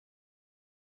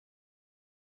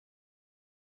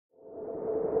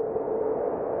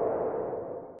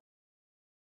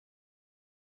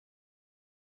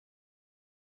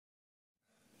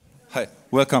Hi,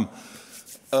 welcome.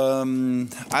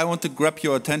 I want to grab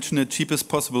your attention in the cheapest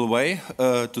possible way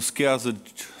to scare the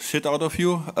shit out of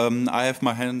you. I have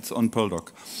my hands on Perl.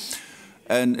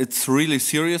 And it's really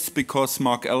serious because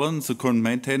Mark Allen, the current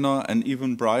maintainer, and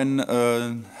even Brian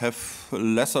have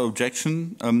lesser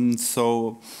objection.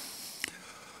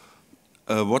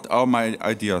 What are my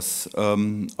ideas?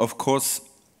 Of course,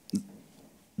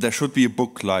 there should be a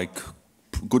book like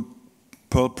Good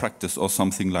Perl Practice or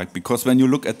something like, because when you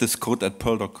look at this code at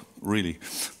Perl.doc, really.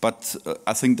 But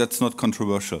I think that's not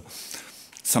controversial.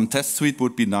 Some test suite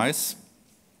would be nice.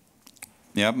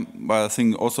 Yeah, but I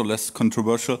think also less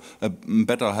controversial,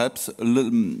 better helps.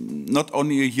 Not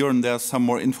only here and there some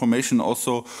more information,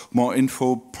 also more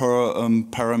info per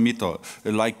parameter,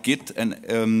 like Git and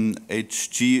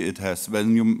HG it has.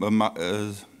 When you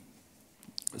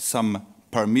some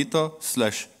parameter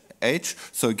 /h,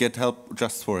 so you get help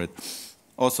just for it.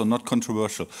 Also not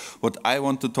controversial. What I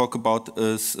want to talk about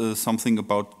is something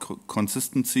about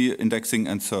consistency, indexing,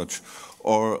 and search.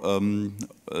 Or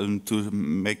to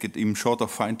make it even shorter,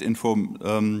 find info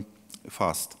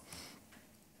fast.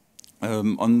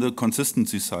 On the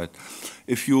consistency side,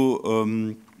 if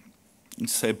you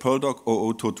say Perl.doc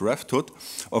OO_tut ref_tut,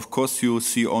 of course you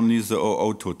see only the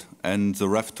OO_tut, and the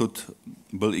ref_tut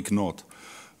will ignored.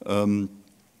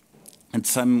 And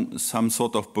some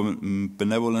sort of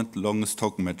benevolent longest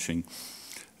token matching.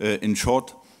 In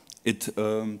short, it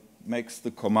makes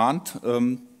the command.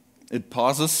 It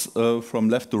passes from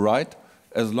left to right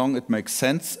as long as it makes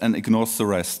sense and ignores the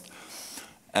rest.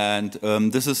 And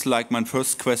this is like my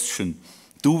first question.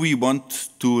 Do we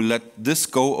want to let this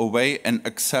go away and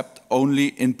accept only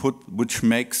input which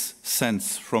makes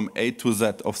sense from A to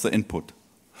Z of the input?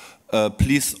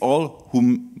 Please, all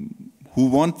who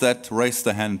want that, raise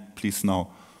the hand, please now.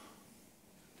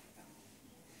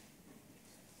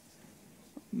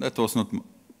 That was not,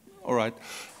 all right.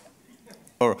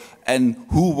 And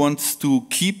who wants to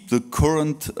keep the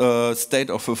current state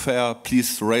of affair?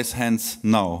 Please raise hands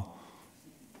now.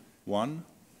 One.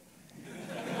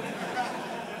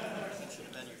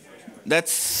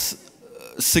 That's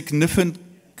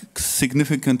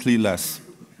significantly less,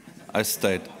 I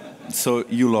state. So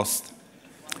you lost.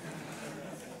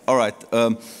 All right.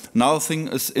 Another thing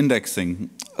is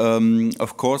indexing.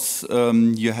 Of course,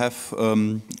 you have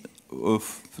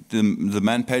the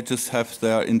man pages have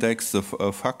their index, the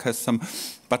FAQ has some,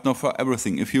 but not for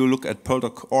everything. If you look at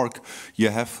Perl.org, you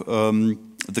have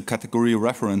the category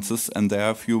references, and there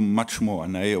have you much more.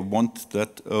 And I want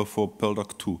that for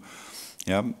Perl.doc too.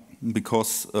 Yeah,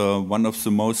 because one of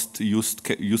the most used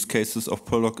use cases of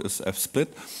Perl.doc is fsplit,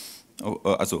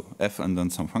 also f and then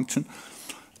some function.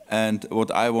 And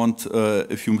what I want,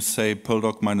 if you say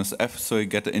Perl.doc -f, so you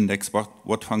get the index,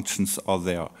 what functions are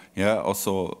there. Yeah,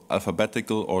 also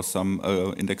alphabetical or some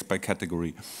index by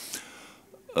category.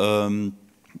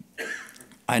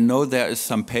 I know there is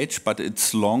some page, but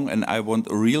it's long, and I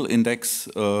want a real index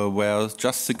where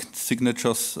just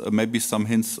signatures, maybe some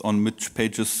hints on which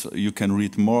pages you can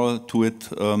read more to it.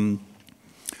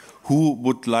 Who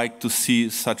would like to see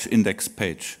such index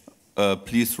page?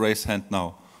 Please raise hand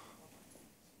now.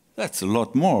 That's a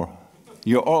lot more.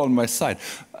 You're all on my side.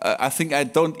 I think I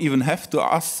don't even have to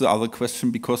ask the other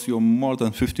question because you're more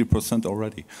than 50%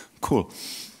 already. Cool.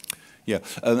 Yeah.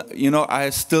 You know, I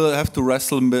still have to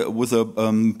wrestle with the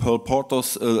Perl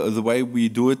portals, the way we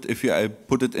do it, if I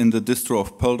put it in the distro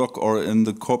of Perl.doc or in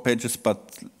the core pages,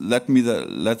 but let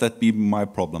that be my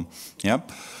problem. Yeah.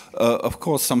 Of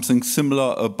course, something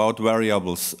similar about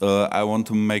variables. I want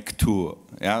to make two.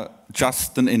 Yeah,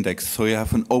 just an index, so you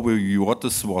have an overview. What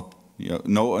is what? You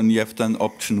know, and you have then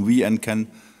option V and can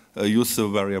use the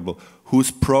variable.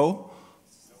 Who's pro?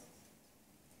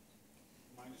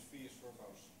 -v is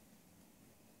verbose.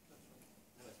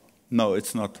 No,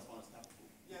 it's not.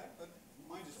 Yeah, but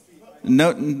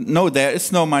 -v. No, there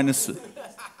is no minus.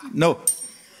 No,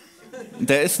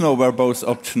 there is no verbose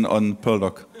option on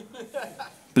Perl.doc.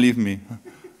 Believe me,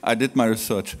 I did my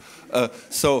research.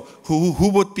 So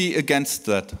who would be against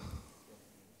that?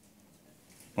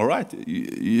 All right,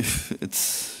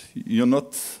 you're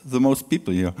not the most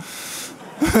people here.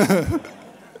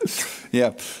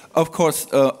 Yeah, of course,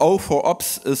 O for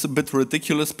ops is a bit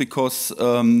ridiculous because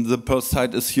the Perl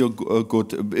site is here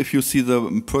good. If you see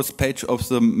the first page of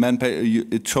the man page,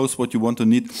 it shows what you want to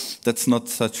need. That's not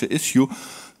such an issue.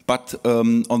 But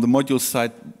on the module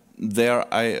side, there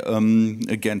I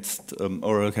against,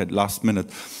 or okay, last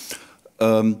minute.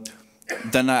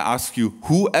 Then I ask you,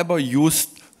 whoever used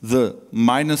the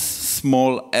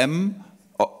 -m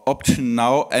option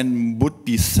now and would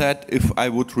be sad if I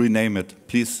would rename it,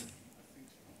 please.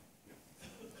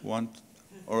 One,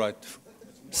 all right.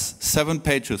 7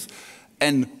 pages.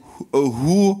 And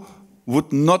who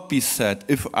would not be sad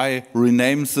if I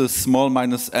rename the small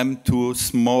minus m to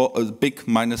small big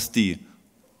minus d?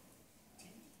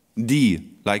 D,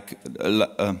 like,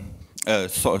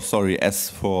 sorry, S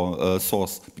for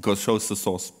source, because shows the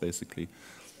source, basically.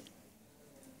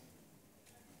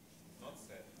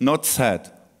 Not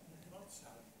sad.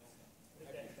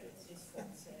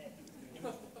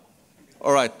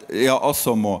 All right, yeah,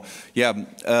 also more. Yeah,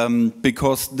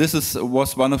 because this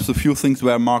was one of the few things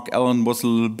where Mark Allen was a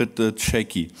little bit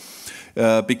shaky.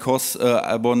 Because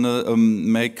I want to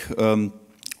make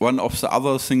one of the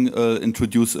other things,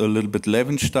 introduce a little bit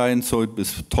Levenstein, so it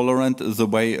is tolerant the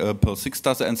way Perl 6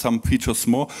 does, and some features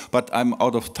more. But I'm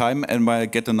out of time, and when I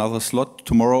get another slot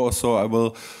tomorrow or so, I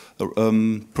will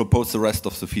propose the rest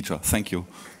of the feature. Thank you.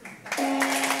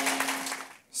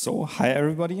 So, hi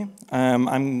everybody. I'm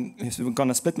going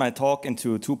to split my talk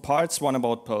into 2 parts, one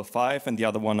about Perl 5 and the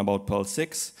other one about Perl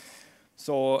 6.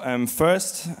 So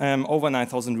first, over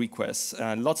 9,000 requests.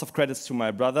 Lots of credits to my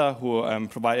brother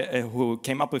who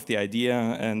came up with the idea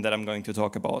and that I'm going to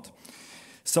talk about.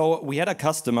 So we had a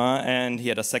customer and he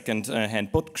had a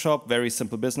second-hand bookshop, very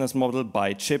simple business model,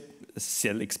 buy chip,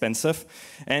 still expensive,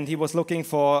 and he was looking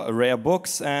for rare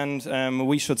books, and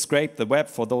we should scrape the web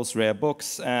for those rare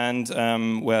books and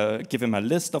well, give him a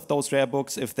list of those rare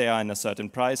books if they are in a certain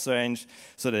price range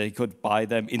so that he could buy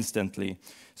them instantly.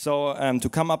 So to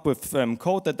come up with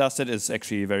code that does it is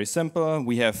actually very simple.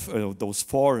 We have those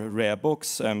 4 rare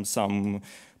books, some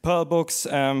Perl books,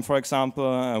 for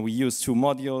example. We use 2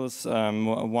 modules,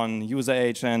 one user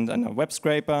agent and a web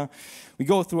scraper. We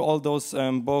go through all those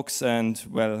books and,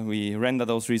 well, we render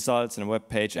those results in a web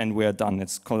page and we're done.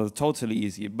 It's totally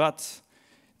easy. But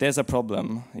there's a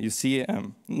problem. You see,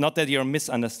 not that you're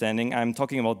misunderstanding. I'm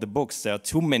talking about the books. There are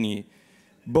too many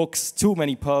books, too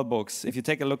many Perl books. If you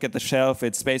take a look at the shelf,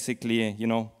 it's basically, you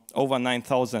know, over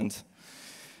 9,000.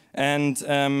 And,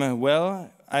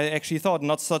 well, I actually thought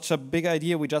not such a big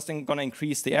idea. We're just going to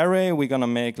increase the array. We're going to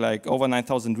make like over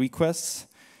 9,000 requests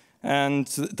and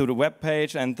to the web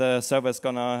page, and the server is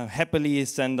going to happily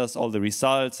send us all the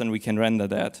results, and we can render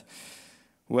that.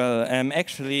 Well,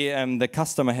 actually, the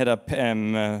customer had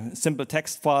a simple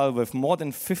text file with more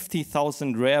than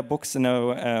 50,000 rare books in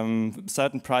a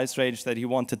certain price range that he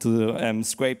wanted to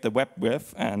scrape the web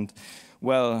with, and,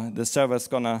 well, the server is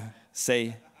going to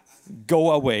say,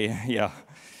 go away, yeah.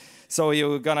 So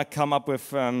you're gonna come up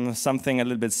with something a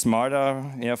little bit smarter.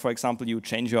 Yeah, for example, you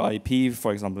change your IP,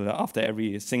 for example, after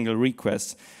every single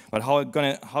request. But how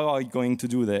are you going to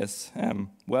do this?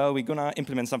 Well, we're gonna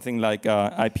implement something like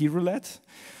IP roulette.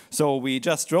 So we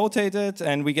just rotate it,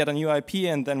 and we get a new IP,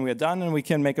 and then we're done, and we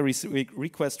can make a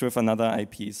request with another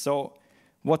IP. So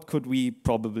what could we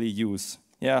probably use?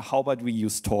 Yeah, how about we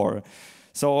use Tor?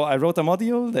 So I wrote a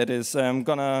module that is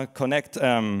gonna connect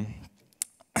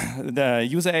the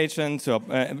user agent to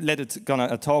let it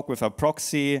gonna talk with a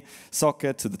proxy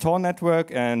socket to the Tor network,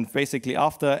 and basically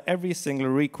after every single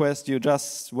request you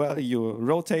just, well, you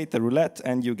rotate the roulette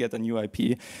and you get a new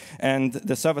IP, and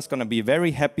the server's gonna be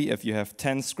very happy if you have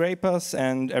 10 scrapers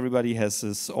and everybody has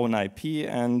his own IP,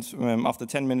 and after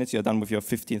 10 minutes you're done with your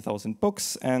 15,000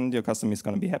 books and your customer is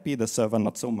gonna be happy, the server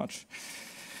not so much.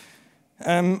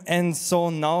 And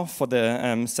so now for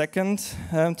the second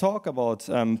talk about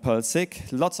Perl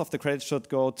 6. Lots of the credit should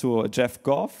go to Jeff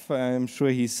Goff. I'm sure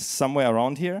he's somewhere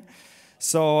around here.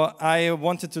 So I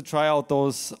wanted to try out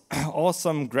those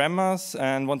awesome grammars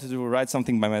and wanted to write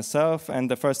something by myself. And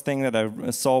the first thing that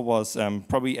I saw was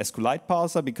probably SQLite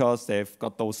parser, because they've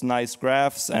got those nice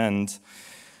graphs, and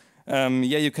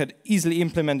yeah, you could easily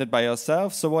implement it by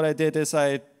yourself. So what I did is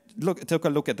I took a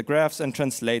look at the graphs and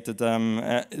translated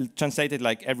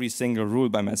like every single rule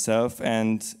by myself,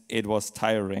 and it was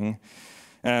tiring.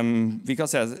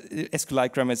 Because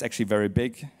SQLite grammar is actually very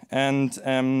big,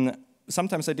 and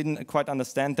sometimes I didn't quite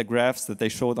understand the graphs that they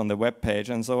showed on the web page,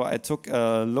 and so I took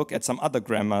a look at some other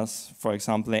grammars, for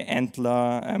example, the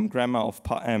Antler grammar of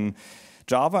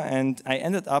Java, and I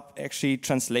ended up actually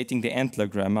translating the Antler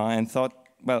grammar and thought,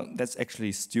 well, that's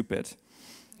actually stupid.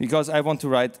 Because I want to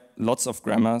write lots of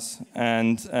grammars,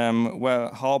 and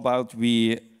well, how about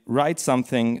we write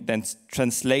something, then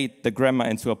translate the grammar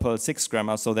into a Perl 6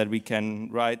 grammar so that we can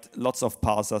write lots of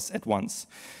parsers at once.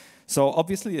 So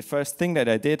obviously the first thing that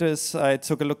I did is I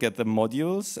took a look at the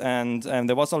modules, and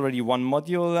there was already one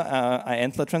module, an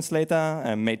Antler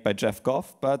translator made by Jeff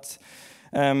Goff, but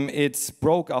it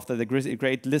broke after the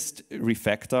great list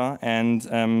refactor,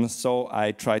 and so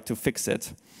I tried to fix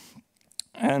it.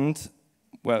 And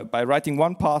well, by writing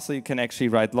one parser, you can actually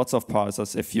write lots of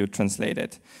parsers if you translate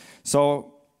it.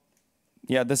 So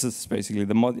yeah, this is basically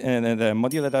the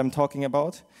module that I'm talking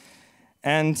about.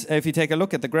 And if you take a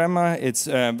look at the grammar, it's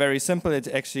very simple. It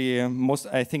actually,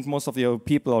 I think most of your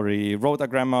people already wrote a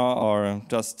grammar or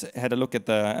just had a look at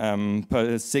the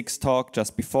Perl 6 talk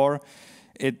just before.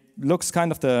 It looks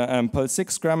kind of the Perl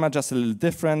 6 grammar, just a little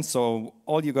different. So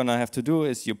all you're gonna have to do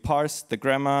is you parse the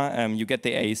grammar, you get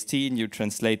the AST, and you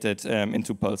translate it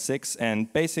into Perl 6.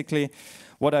 And basically,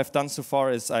 what I've done so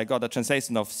far is I got a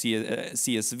translation of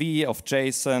CSV, of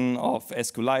JSON, of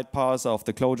SQLite parser, of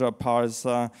the Clojure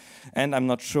parser, and I'm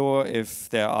not sure if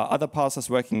there are other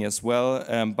parsers working as well,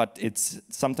 but it's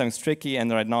sometimes tricky,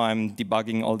 and right now I'm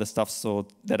debugging all the stuff so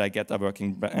that I get a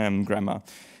working grammar.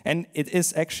 And it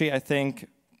is actually, I think,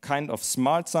 kind of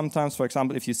smart sometimes. For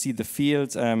example, if you see the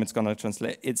field, it's gonna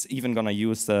translate, it's even gonna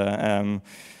use the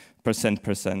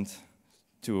 %%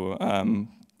 to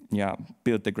yeah,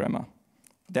 build the grammar.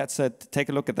 That's it. Take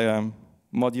a look at the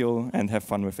module and have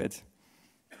fun with it.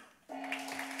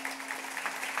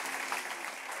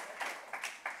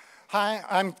 Hi,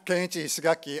 I'm Kenichi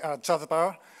Ishigaki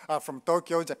Chasuba from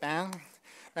Tokyo, Japan.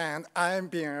 And I've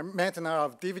been a maintainer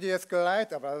of DVD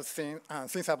SQLite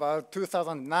since about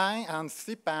 2009 and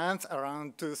cPants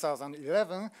around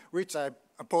 2011, which I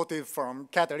ported from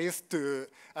Catalyst to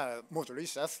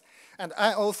Modulicious. And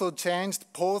I also changed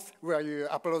Pulse, where you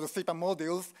upload cPan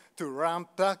modules, to run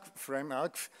plug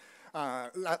frameworks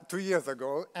 2 years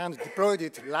ago and deployed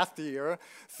it last year.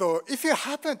 So if you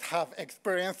happen to have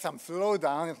experienced some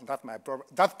slowdown,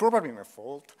 that's probably my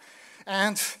fault.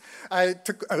 And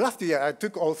last year I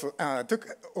took over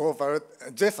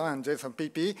JSON and JSON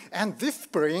PP, and this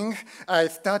spring I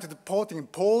started porting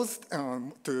Pulse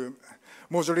to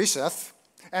Modulicious,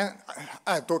 and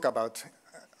I talk a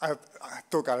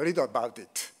little about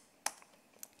it.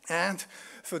 And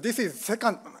so this is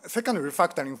second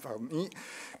refactoring for me.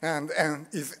 And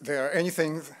is there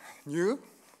anything new?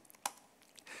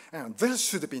 And there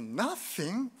should be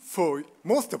nothing for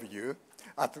most of you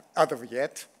as of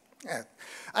yet.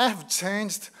 I have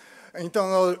changed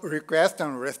internal request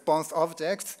and response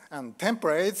objects and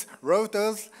templates,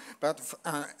 routers,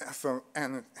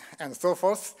 and so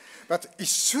forth. But it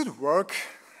should work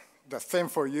the same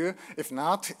for you. If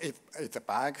not, it's a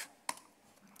bug.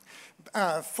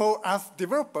 For us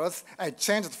developers, I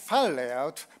changed file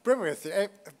layout.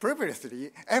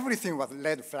 Previously, everything was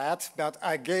laid flat, but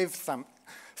I gave some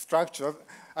structure.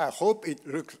 I hope you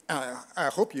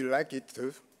like it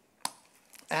too.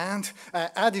 And I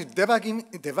added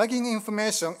debugging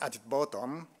information at the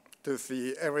bottom to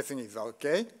see everything is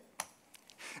okay.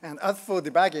 And as for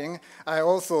debugging, I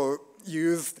also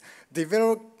used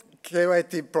develop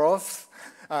KYT profs.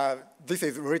 This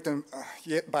is written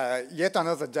by yet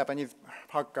another Japanese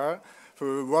hacker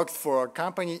who works for a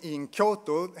company in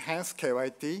Kyoto, hence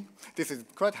KYT. This is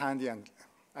quite handy and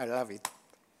I love it.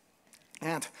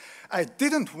 And I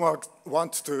didn't want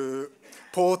to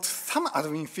port some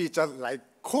admin features like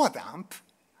core dump,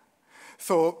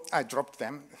 so I dropped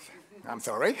them. I'm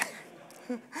sorry.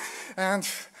 And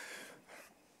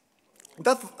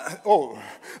that's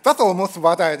almost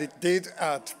what I did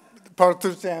at Perl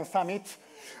 2-Chain Summit,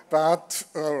 but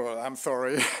I'm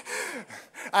sorry.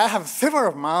 I have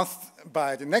several months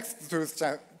by the next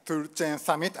 2-Chain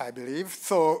Summit, I believe,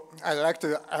 so I'd like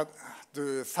to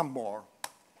do some more.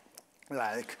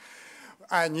 Like,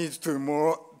 I need to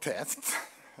more tests,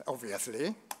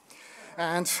 obviously.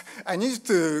 And I need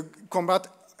to convert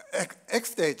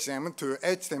XHM to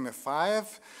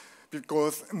HTML5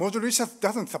 because Modulicious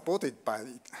doesn't support it by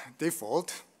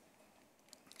default.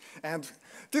 And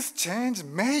this change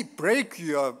may break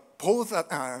your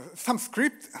some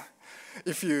script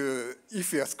if your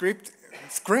script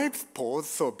scrapes pause,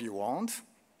 so be warned.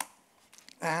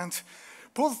 And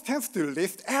pause tends to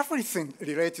list everything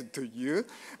related to you,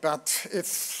 but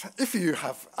if you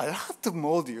have a lot of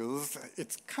modules,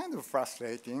 it's kind of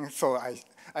frustrating, so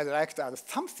I'd like to add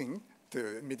something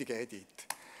to mitigate it.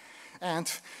 And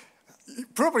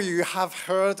probably you have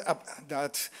heard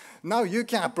that now you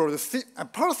can upload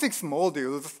Perl 6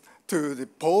 modules to the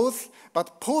pause,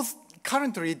 but pause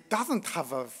currently doesn't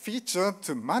have a feature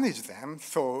to manage them,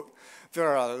 so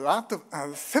there are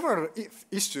several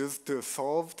issues to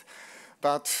solve.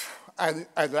 But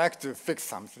I'd like to fix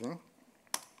something,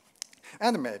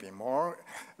 and maybe more.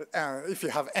 If you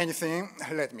have anything,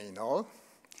 let me know.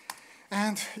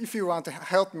 And if you want to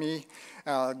help me,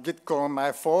 git clone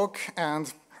my fork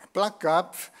and plug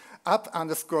up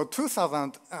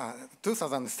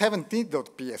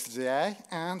up_2017.psgi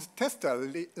and test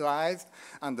the lies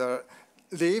under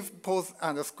leave pause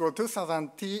underscore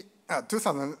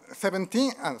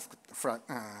 2017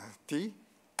 t.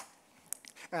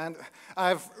 And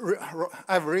I've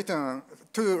written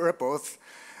 2 reports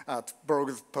at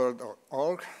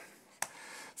blogs.perl.org.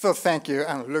 So thank you,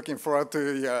 and looking forward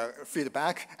to your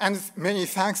feedback. And many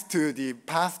thanks to the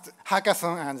past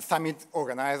hackathon and summit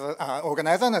organizers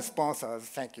and sponsors.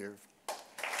 Thank you.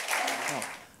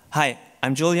 Hi,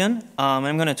 I'm Julian.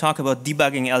 I'm going to talk about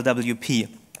debugging LWP.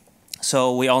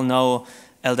 So we all know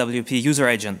LWP user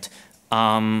agent.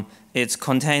 It's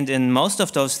contained in most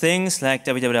of those things like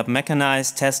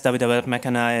www.mechanize, test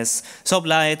www.mechanize,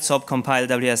 soap-lite, soap-compile,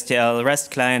 WSDL,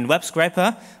 REST client, web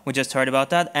scraper, we just heard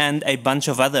about that, and a bunch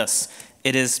of others.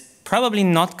 It is probably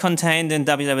not contained in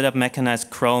www.mechanize,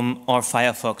 Chrome, or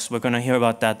Firefox. We're going to hear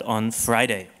about that on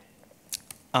Friday.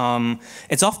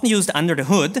 It's often used under the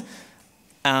hood,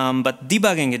 but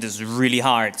debugging it is really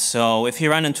hard. So if you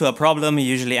run into a problem, you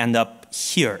usually end up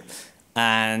here.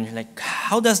 And you're like,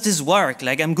 how does this work?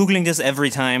 Like, I'm Googling this every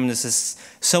time. This is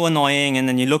so annoying. And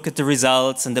then you look at the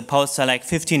results, and the posts are like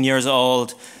 15 years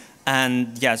old.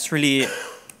 And yeah, it's really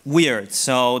weird.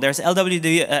 So there's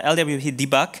LWP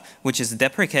debug, which is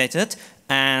deprecated.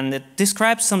 And it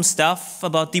describes some stuff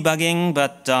about debugging,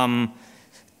 but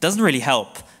doesn't really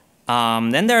help.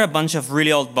 Then there are a bunch of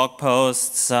really old blog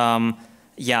posts.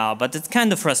 Yeah, but it's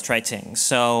kind of frustrating.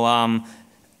 So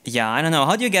yeah, I don't know.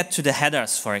 How do you get to the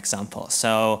headers, for example?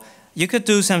 So you could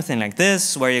do something like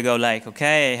this, where you go like,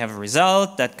 okay, I have a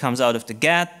result that comes out of the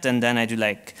get, and then I do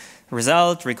like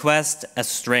result, request, a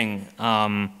string.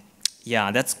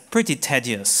 Yeah, that's pretty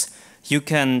tedious. You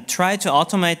can try to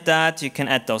automate that. You can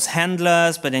add those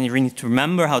handlers, but then you really need to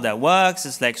remember how that works.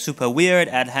 It's like super weird,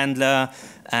 add handler,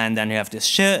 and then you have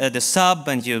this the sub,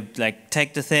 and you like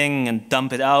take the thing and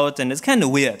dump it out, and it's kind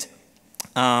of weird.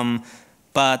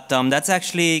 But that's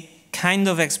actually kind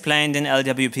of explained in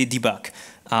LWP debug.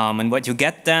 And what you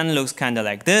get then looks kind of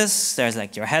like this. There's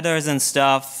like your headers and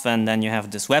stuff, and then you have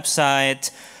this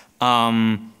website.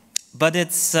 But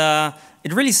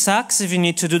it really sucks if you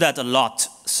need to do that a lot.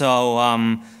 So,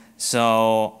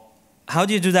 so how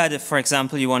do you do that if, for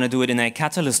example, you want to do it in a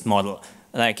Catalyst model?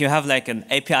 Like you have like an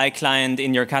API client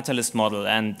in your Catalyst model,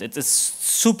 and it is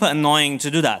super annoying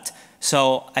to do that.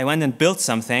 So I went and built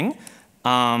something.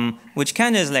 Which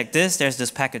kind of is like this. There's this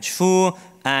package foo,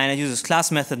 and it uses class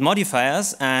method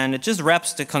modifiers, and it just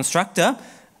wraps the constructor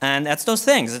and adds those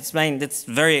things. It's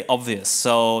very obvious.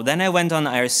 So then I went on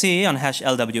IRC, on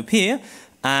 #LWP,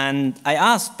 and I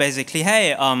asked basically,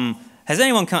 hey, has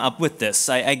anyone come up with this?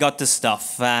 I got this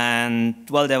stuff. And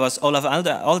well, there was Olaf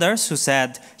Alders who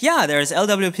said, yeah, there's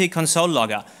LWP console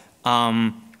logger.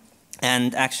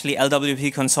 And actually,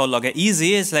 LWP console logger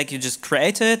easy is like you just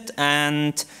create it,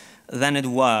 and then it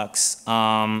works.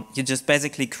 You just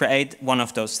basically create one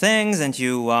of those things, and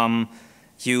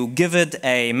you give it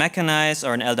a mechanize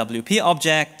or an LWP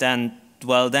object, and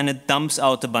well, then it dumps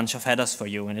out a bunch of headers for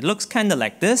you. And it looks kind of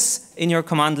like this in your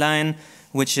command line,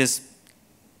 which is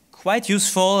quite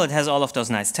useful. It has all of those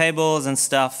nice tables and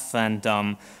stuff, and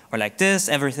or like this.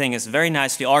 Everything is very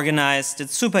nicely organized.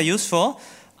 It's super useful.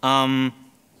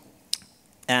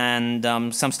 And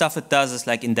some stuff it does is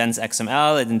like indents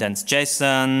XML, it indents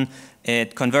JSON,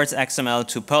 it converts XML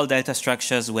to Perl data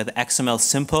structures with XML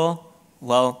simple.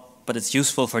 Well, but it's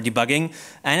useful for debugging.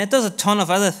 And it does a ton of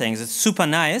other things. It's super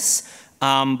nice,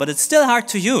 but it's still hard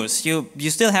to use. You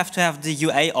still have to have the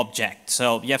UA object,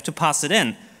 so you have to pass it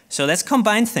in. So let's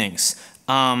combine things.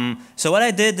 So what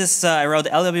I did is I wrote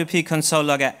LWP console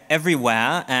logger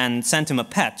everywhere and sent him a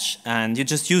patch, and you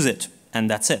just use it, and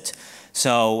that's it.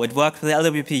 So it worked with the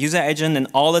LWP user agent and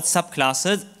all its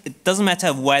subclasses. It doesn't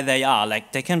matter where they are.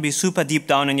 Like they can be super deep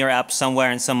down in your app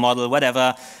somewhere in some model,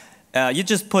 whatever. You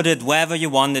just put it wherever you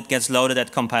want. It gets loaded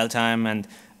at compile time, and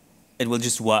it will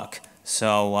just work.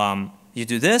 So you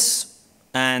do this,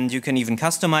 and you can even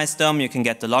customize them. You can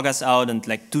get the loggers out and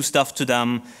like do stuff to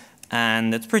them.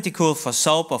 And it's pretty cool for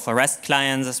SOAP or for REST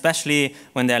clients, especially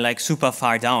when they're like super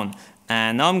far down.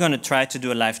 And now I'm going to try to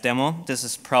do a live demo. This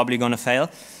is probably going to fail.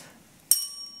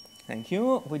 Thank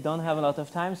you. We don't have a lot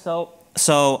of time, so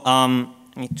I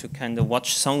need to kind of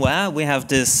watch somewhere. We have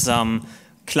this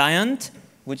client,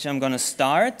 which I'm going to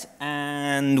start,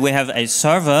 and we have a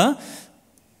server.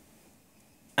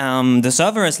 The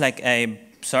server is like a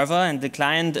server, and the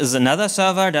client is another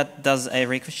server that does a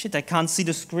request. Shit, I can't see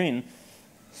the screen.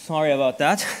 Sorry about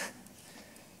that.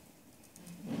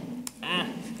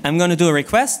 I'm going to do a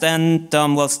request, and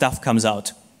well, stuff comes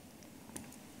out.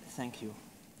 Thank you.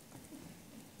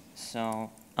 So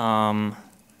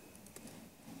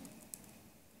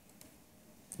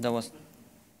that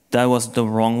was the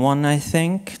wrong one, I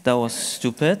think. That was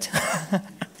stupid.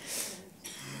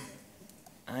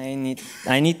 I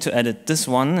need to edit this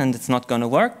one, and it's not going to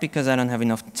work because I don't have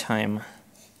enough time.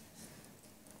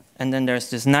 and then there's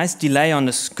this nice delay on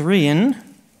the screen.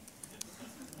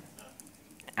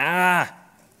 Ah!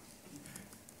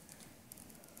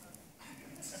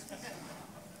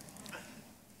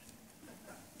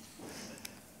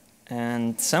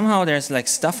 And somehow there's like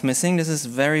stuff missing. This is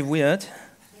very weird.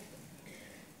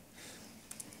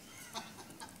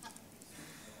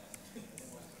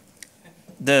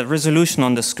 The resolution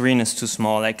on the screen is too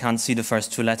small. I can't see the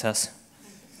first two letters.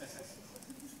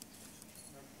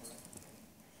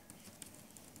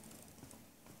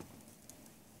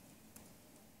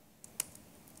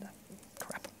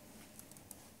 Crap.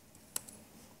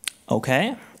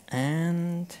 Okay,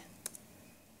 and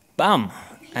bam.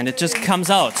 And it just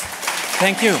comes out.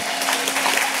 Thank you.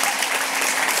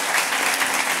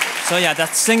 So yeah, that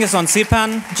thing is on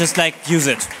CPAN. Just like use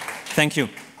it. Thank you.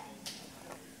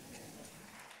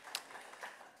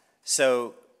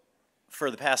 So for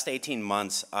the past 18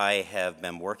 months, I have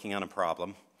been working on a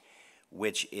problem,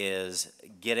 which is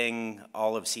getting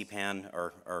all of CPAN,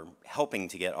 or helping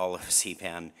to get all of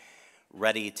CPAN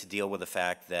ready to deal with the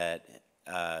fact that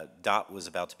dot was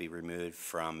about to be removed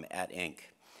from @inc.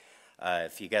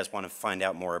 If you guys want to find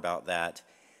out more about that,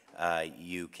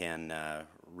 you can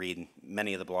read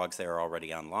many of the blogs that are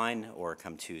already online, or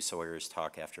come to Sawyer's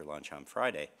talk after lunch on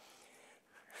Friday.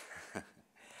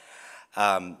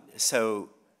 So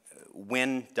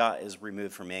when dot is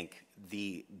removed from inc,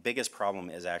 the biggest problem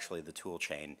is actually the tool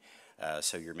chain.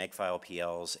 So your makefile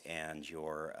PLs and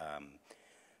your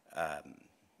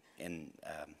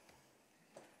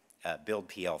build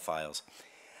PL files.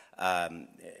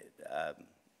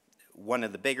 One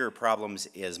of the bigger problems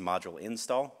is module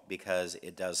install, because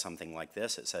it does something like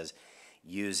this. It says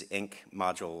use inc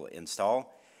module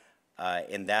install,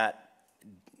 and that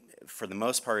for the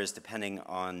most part is depending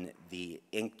on the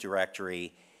inc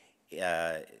directory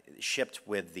shipped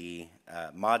with the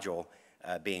module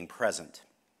being present.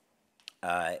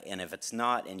 And if it's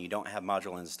not, and you don't have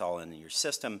module install in your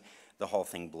system, the whole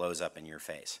thing blows up in your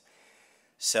face.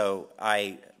 So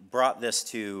I brought this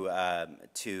to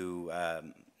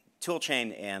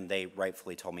Toolchain, and they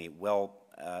rightfully told me, well,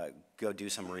 go do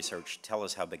some research, tell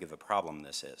us how big of a problem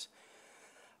this is.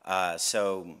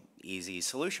 So easy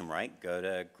solution, right? Go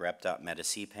to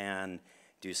grep.metacpan,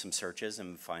 do some searches,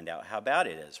 and find out how bad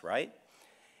it is, right?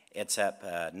 Except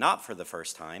not for the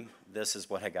first time. This is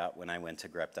what I got when I went to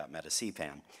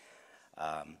grep.metacpan.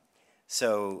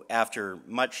 So after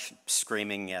much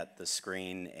screaming at the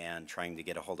screen and trying to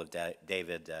get a hold of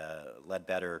David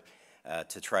Ledbetter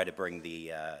to try to bring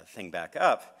the thing back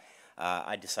up,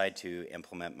 I decided to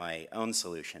implement my own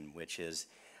solution, which is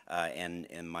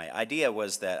and my idea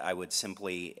was that I would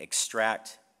simply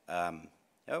extract,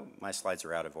 oh, my slides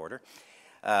are out of order,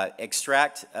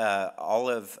 extract all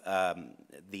of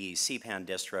the CPAN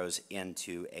distros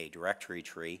into a directory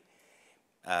tree,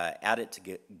 add it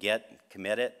to git,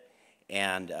 commit it,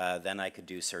 and then I could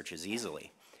do searches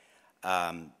easily.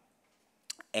 And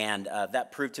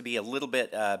that proved to be a little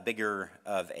bit bigger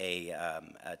of a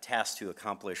task to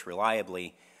accomplish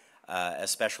reliably,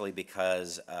 especially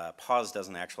because PAWS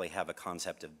doesn't actually have a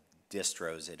concept of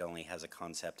distros. It only has a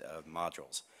concept of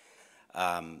modules.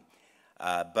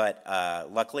 But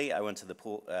luckily, I went to the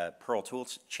Perl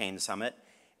Toolchain Summit,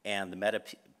 and the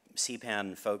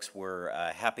MetaCPAN folks were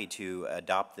happy to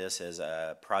adopt this as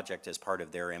a project as part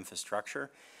of their infrastructure.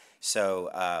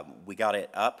 So we got it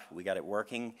up, we got it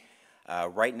working.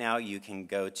 Right now, you can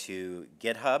go to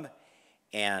GitHub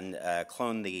and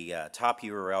clone the top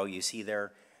URL you see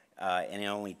there. And in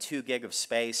only 2 gig of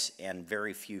space and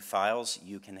very few files,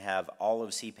 you can have all of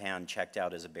CPAN checked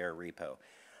out as a bare repo.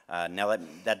 Now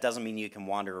that doesn't mean you can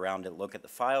wander around and look at the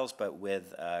files, but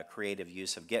with creative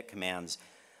use of git commands,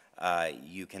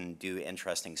 you can do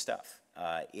interesting stuff.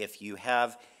 If you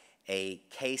have a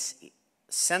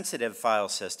case-sensitive file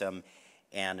system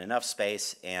and enough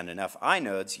space and enough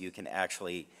inodes, you can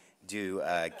actually do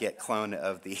git clone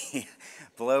of the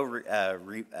below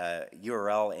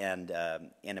URL, and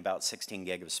in about 16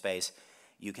 gig of space,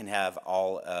 you can have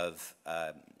all of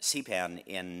CPAN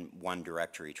in one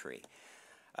directory tree.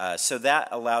 So that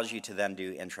allows you to then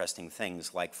do interesting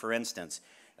things. Like, for instance,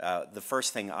 the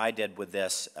first thing I did with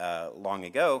this long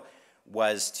ago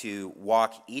was to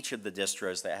walk each of the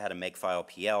distros that had a makefile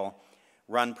PL,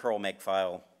 run Perl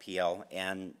makefile PL,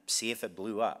 and see if it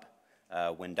blew up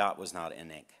when dot was not in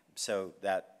inc. So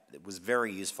that it was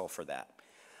very useful for that.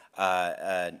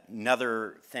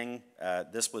 Another thing,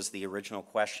 this was the original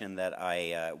question that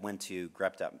I went to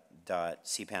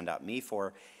grep.cpan.me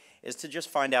for, is to just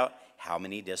find out how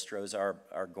many distros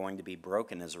are going to be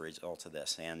broken as a result of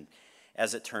this. And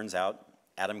as it turns out,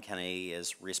 Adam Kennedy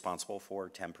is responsible for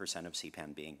 10% of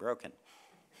CPAN being broken.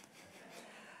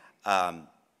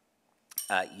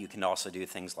 You can also do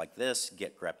things like this,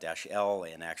 git grep-l,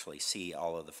 and actually see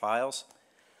all of the files.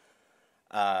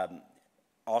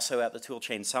 Also at the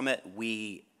Toolchain Summit,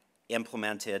 we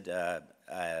implemented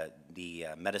the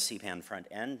meta-cpan front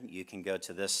end. You can go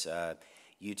to this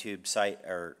YouTube site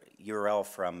or URL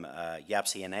from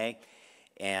YapCNA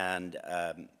and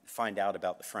find out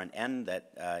about the front end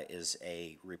that is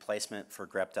a replacement for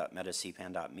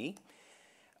grep.metacpan.me.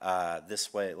 This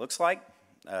is what it looks like,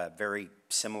 very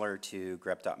similar to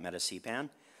grep.metacpan.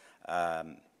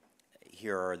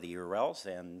 Here are the URLs,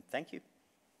 and thank you.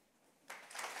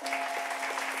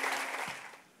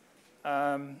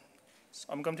 So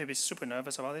I'm going to be super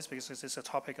nervous about this because it's a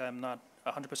topic I'm not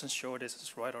 100% sure this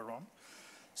is right or wrong.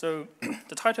 So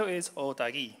the title is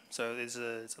Odagi. So it's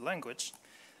a language.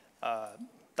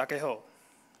 大家好，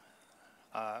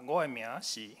我的名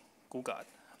是古格。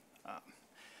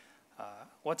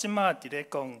我今麦伫咧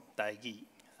讲台语。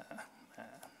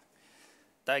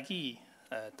台语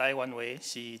台湾话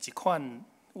是一款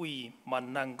为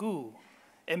闽南语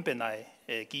演变来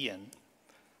的语言。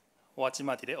我今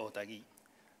麦伫咧学台语。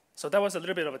So that was a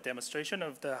little bit of a demonstration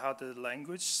of how the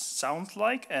language sounds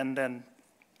like, and then,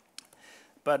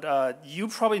 but you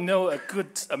probably know a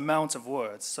good amount of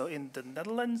words. So in the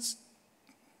Netherlands,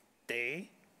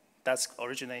 that's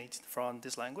originated from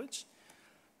this language.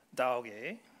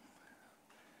 Daoge,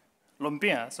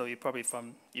 lumpia. So you probably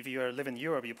if you live in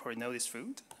Europe, you probably know this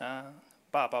food.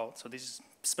 Babao. So this is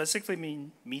specifically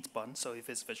mean meat bun. So if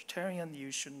it's vegetarian,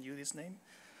 you shouldn't use this name.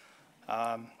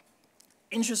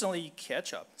 Interestingly,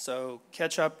 ketchup. So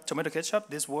ketchup, tomato ketchup,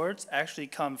 these words actually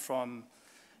come from,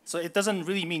 so it doesn't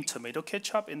really mean tomato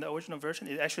ketchup in the original version.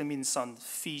 It actually means some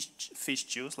fish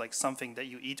juice, like something that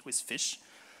you eat with fish.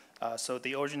 So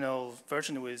the original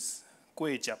version was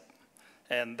guejap.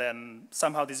 And then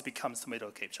somehow this becomes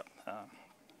tomato ketchup.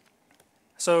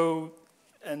 So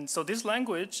this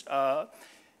language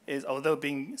is, although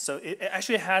being, so it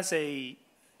actually has a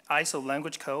ISO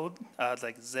language code,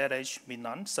 like ZH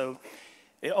Minnan. So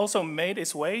it also made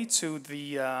its way to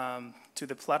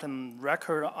the platinum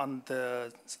record on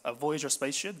the Voyager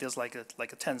spaceship. There's like a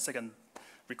 10-second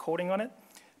recording on it,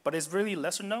 but it's really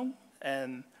lesser known,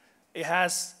 and it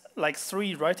has like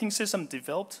 3 writing systems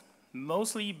developed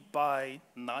mostly by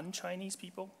non-Chinese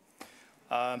people.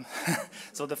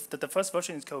 So the first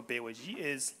version is called Beiweiji.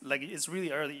 It's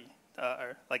really early,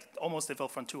 like almost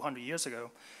developed from 200 years ago.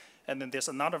 And then there's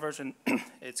another version,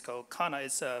 it's called Kana.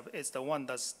 It's the one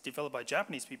that's developed by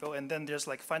Japanese people. And then there's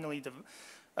like finally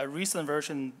a recent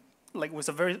version, like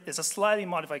it's a slightly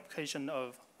modification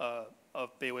of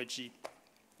Beiweiji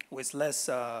with less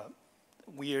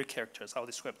weird characters. I'll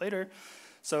describe later.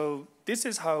 So this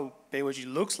is how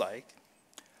Beiweiji looks like.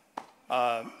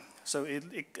 So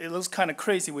it looks kind of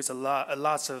crazy with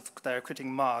lots of diacritic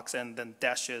marks and then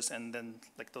dashes and then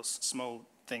like those small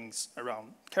things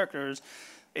around characters.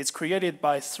 It's created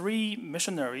by 3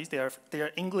 missionaries. They are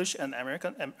English and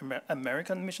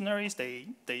American missionaries. They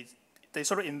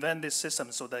sort of invent this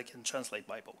system so they can translate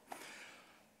Bible.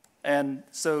 And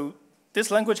so this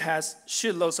language has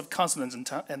shitloads of consonants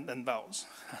and vowels.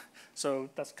 So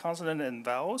that's consonant and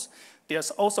vowels.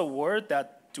 There's also words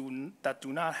that do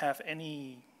not have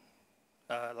any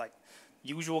like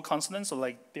usual consonants. So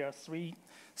like there are three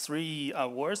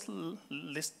words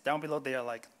listed down below. They are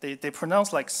like they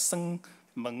pronounce like seng,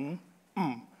 meng,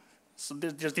 So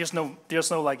there's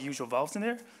no like usual vowels in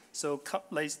there. So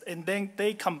and then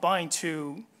they combine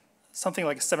to something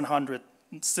like 700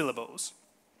 syllables.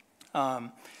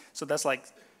 So that's like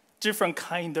different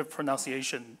kind of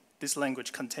pronunciation this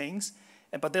language contains.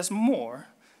 But there's more.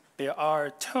 There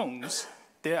are tones.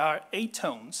 There are 8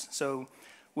 tones. So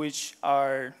which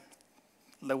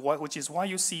is why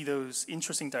you see those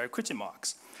interesting diacritic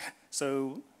marks.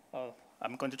 So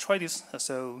I'm going to try this.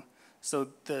 So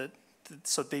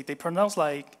they pronounce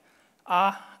like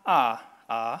up, up.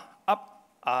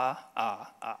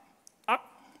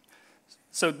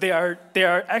 So they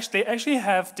actually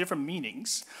have different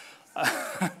meanings.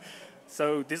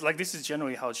 So this is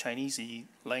generally how Chinese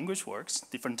language works.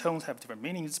 Different tones have different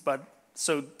meanings, but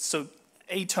so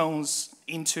 8 tones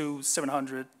into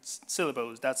 700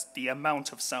 syllables, that's the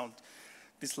amount of sound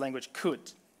this language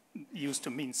could use to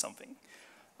mean something.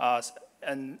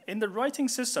 And in the writing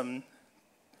system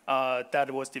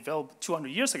that was developed 200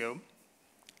 years ago,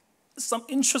 some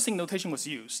interesting notation was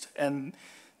used. And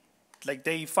like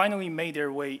they finally made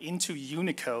their way into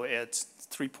Unicode at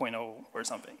 3.0 or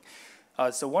something.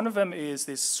 So one of them is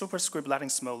this superscript Latin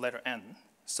small letter n.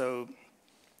 So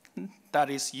that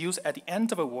is used at the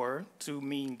end of a word to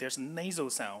mean there's a nasal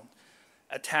sound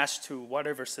attached to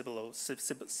whatever syllables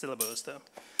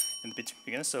in the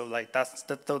beginning. So like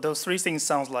those three things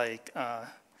sounds like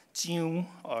jiu,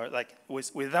 or like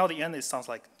without the n, it sounds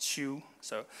like chu.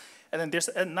 So, and then there's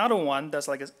another one that's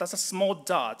like that's a small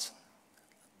dot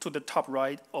to the top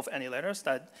right of any letters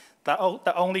that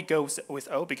only goes with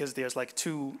O, because there's like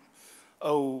two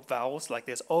O vowels, like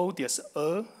there's O, there's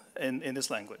in this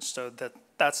language. So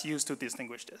that's used to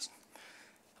distinguish this.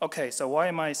 Okay, so why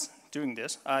am I doing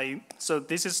this? So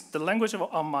this is the language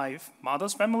of my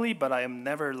models family, but I am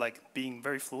never like being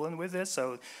very fluent with it.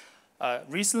 So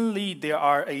recently there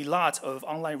are a lot of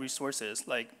online resources,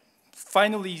 like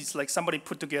finally like somebody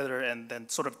put together and then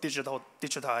sort of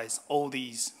digitize all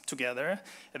these together,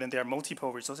 and then there are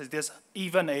multiple resources. There's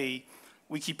even a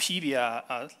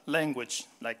Wikipedia language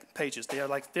like pages.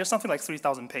 There's something like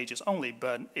 3,000 pages only,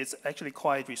 but it's actually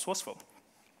quite resourceful.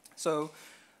 So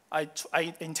I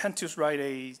intend to write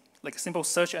a simple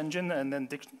search engine and then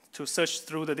to search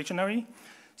through the dictionary.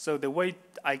 So the way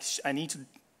I need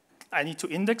to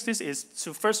index this is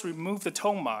to first remove the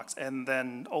tone marks and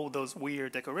then all those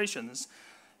weird decorations.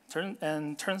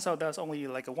 Turns out that's only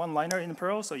like a one-liner in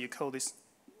Perl. So you code this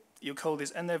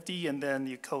NFD, and then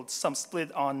you code some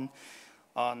split on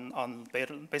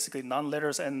basically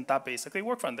non-letters, and that basically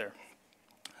worked from there.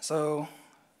 So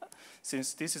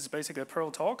since this is basically a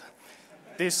Perl talk,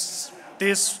 this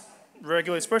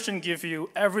regular expression gives you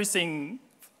everything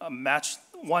matched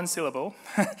one syllable,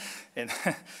 and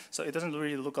so it doesn't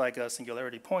really look like a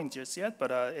singularity point just yet,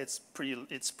 but it's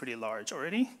pretty large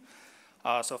already.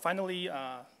 So finally,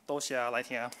 多谢来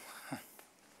听。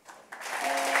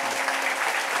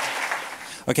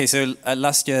Okay, so at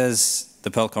last year's the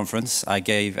Perl conference, I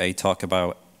gave a talk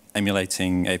about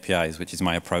emulating APIs, which is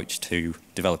my approach to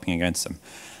developing against them.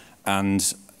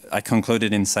 And I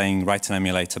concluded in saying write an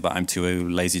emulator, but I'm too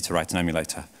lazy to write an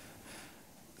emulator.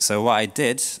 So what I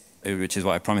did, which is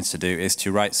what I promised to do, is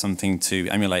to write something to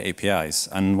emulate APIs.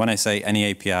 And when I say any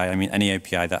API, I mean any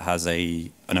API that has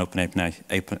an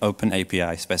open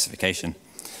API specification.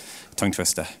 Tongue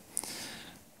twister.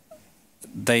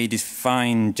 They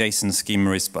define JSON schema,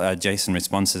 JSON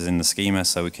responses in the schema,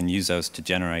 so we can use those to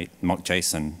generate mock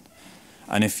JSON.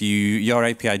 And if your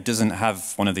API doesn't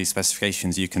have one of these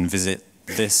specifications, you can visit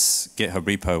this GitHub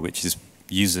repo, which is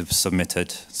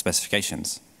user-submitted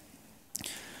specifications.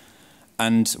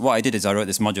 And what I did is I wrote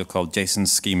this module called JSON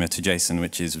schema to JSON,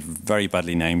 which is very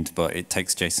badly named, but it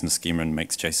takes JSON schema and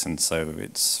makes JSON, so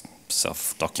it's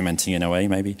self-documenting in a way,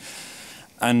 maybe.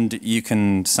 And you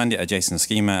can send it a JSON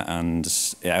schema, and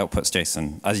it outputs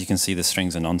JSON. As you can see, the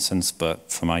strings are nonsense,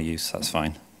 but for my use, that's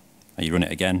fine. And you run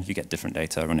it again, you get different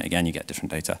data. Run it again, you get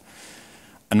different data.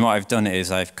 And what I've done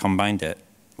is I've combined it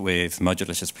with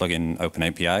Modulicious plugin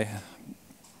OpenAPI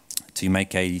to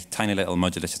make a tiny little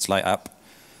Modulicious Lite app,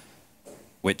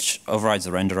 which overrides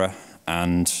the renderer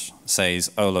and says,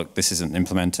 oh, look, this isn't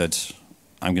implemented.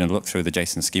 I'm going to look through the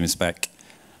JSON schema spec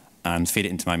and feed it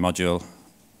into my module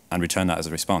and return that as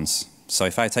a response. So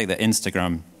if I take the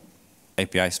Instagram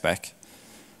API spec,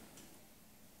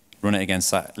 run it against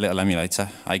that little emulator,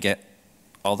 I get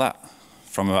all that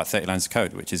from about 30 lines of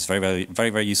code, which is very, very,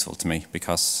 very useful to me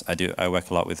because I work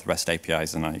a lot with REST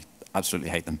APIs and I absolutely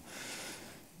hate them.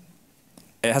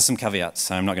 It has some caveats,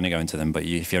 so I'm not going to go into them, but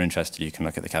if you're interested, you can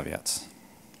look at the caveats.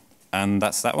 And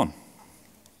that's that one.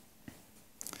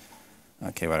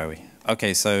 Okay, where are we?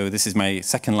 Okay, so this is my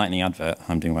second Lightning advert.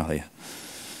 I'm doing well here.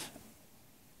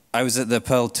 I was at the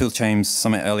Perl Toolchains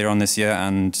Summit earlier on this year,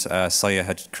 and Sawyer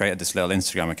had created this little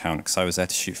Instagram account because I was there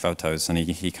to shoot photos, and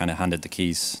he kind of handed the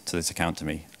keys to this account to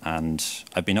me. And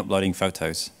I've been uploading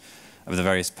photos of the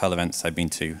various Perl events I've been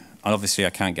to. And obviously, I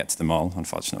can't get to them all,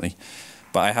 unfortunately.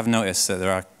 But I have noticed that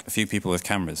there are a few people with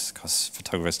cameras, because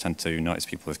photographers tend to notice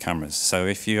people with cameras. So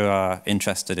if you are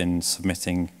interested in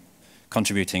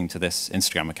contributing to this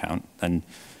Instagram account, then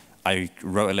I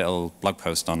wrote a little blog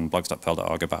post on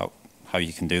blogs.perl.org about how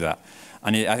you can do that.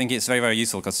 And I think it's very, very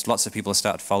useful because lots of people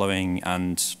start following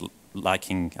and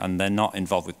liking, and they're not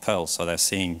involved with Perl, so they're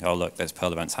seeing, oh, look, there's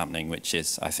Perl events happening, which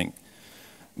is, I think,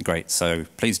 great. So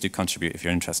please do contribute if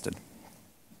you're interested.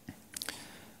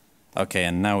 Okay,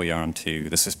 and now we are on to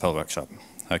the Swiss Perl workshop.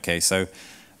 Okay, so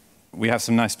we have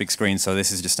some nice big screens, so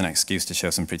this is just an excuse to show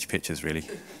some pretty pictures, really.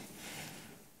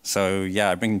 So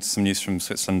yeah, I bring some news from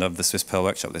Switzerland of the Swiss Perl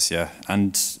workshop this year.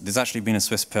 And there's actually been a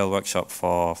Swiss Perl workshop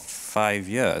for 5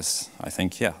 years, I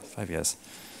think. Yeah, 5 years.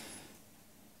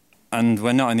 And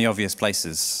we're not in the obvious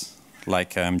places,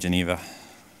 like Geneva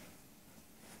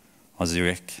or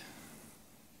Zurich.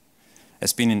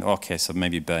 It's been in, okay, so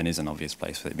maybe Bern is an obvious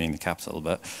place with it being the capital,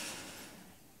 but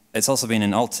it's also been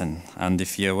in Alton. And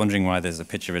if you're wondering why there's a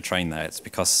picture of a train there, it's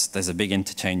because there's a big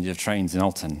interchange of trains in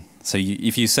Alton. So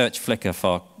if you search Flickr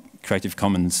for Creative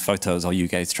Commons photos or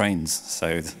UK's trains.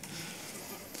 So,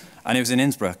 and it was in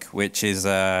Innsbruck, which is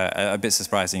a bit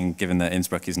surprising given that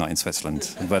Innsbruck is not in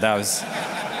Switzerland. But that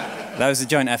was a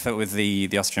joint effort with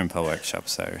the Austrian Perl workshop.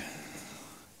 So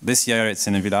this year it's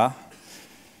in Villars,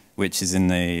 which is in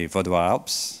the Vaudois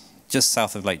Alps, just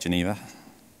south of Lake Geneva.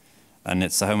 And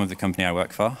it's the home of the company I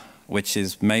work for, which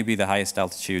is maybe the highest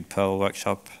altitude Perl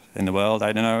workshop in the world.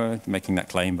 I don't know, making that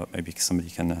claim, but maybe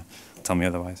somebody can tell me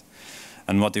otherwise.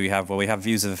 And what do we have? Well, we have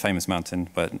views of a famous mountain,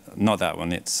 but not that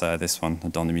one. It's this one, the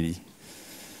Dent du Midi.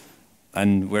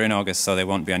 And we're in August, so there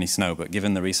won't be any snow. But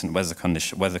given the recent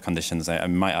weather conditions, it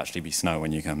might actually be snow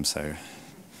when you come. So,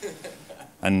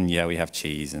 and yeah, we have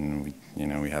cheese and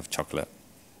we have chocolate.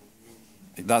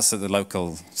 That's at the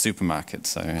local supermarket.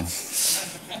 So,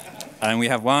 and we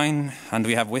have wine and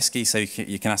we have whiskey. So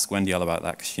you can ask Wendy all about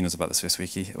that because she knows about the Swiss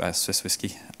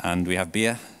whiskey. And we have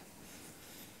beer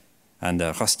and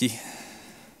Rosti.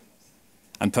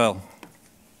 And Perl.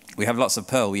 We have lots of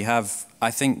Perl. We have, I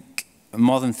think,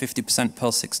 more than 50%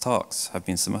 Perl 6 talks have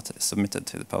been submitted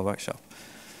to the Perl workshop.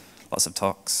 Lots of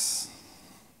talks.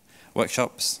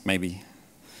 Workshops, maybe.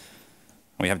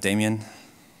 We have Damien.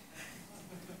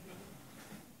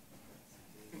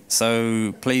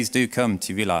 So please do come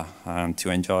to Villars to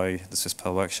enjoy the Swiss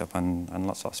Perl workshop and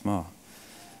lots more.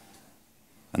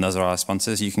 And those are our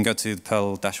sponsors. You can go to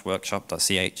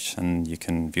perl-workshop.ch and you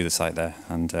can view the site there.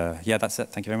 And yeah, that's it.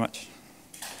 Thank you very much.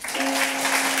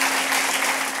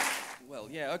 Well,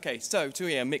 yeah, okay. So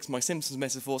to mix my Simpsons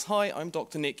metaphors. Hi, I'm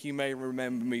Dr. Nick. You may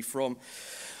remember me from,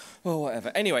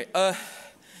 whatever. Anyway,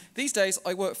 these days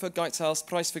I work for Geizhals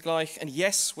Preisvergleich, and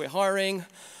yes, we're hiring.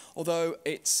 Although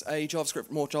it's a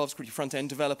more JavaScript front-end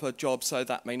developer job, so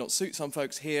that may not suit some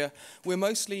folks here. We're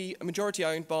mostly a majority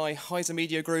owned by Heiser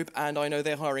Media Group, and I know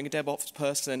they're hiring a DevOps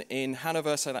person in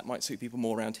Hanover, so that might suit people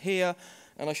more around here.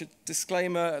 And I should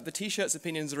disclaimer, the T-shirt's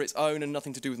opinions are its own and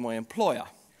nothing to do with my employer.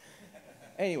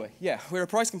 Anyway, yeah, we're a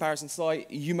price comparison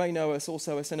site. You may know us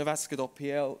also as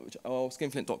Sinovaska.pl or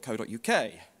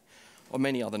skinflint.co.uk, or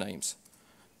many other names.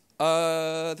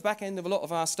 The back end of a lot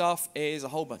of our stuff is a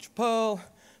whole bunch of Perl.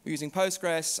 We're using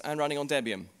Postgres and running on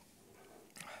Debian.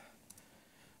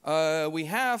 We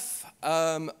have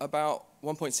about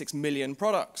 1.6 million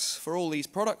products. For all these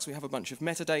products, we have a bunch of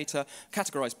metadata,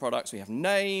 categorized products. We have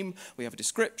name, we have a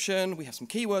description, we have some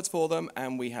keywords for them,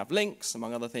 and we have links,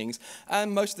 among other things.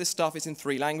 And most of this stuff is in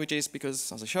 3 languages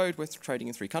because, as I showed, we're trading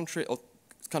in 3 countries, or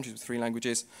countries with 3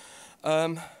 languages.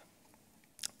 And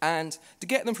to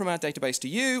get them from our database to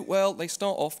you, well, they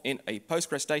start off in a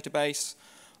Postgres database.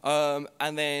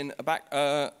 And then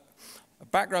a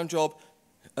background job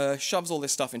shoves all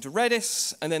this stuff into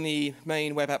Redis, and then the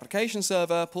main web application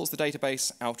server pulls the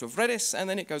database out of Redis, and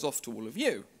then it goes off to all of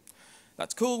you.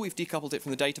 That's cool, we've decoupled it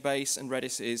from the database, and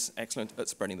Redis is excellent at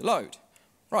spreading the load.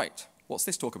 Right, what's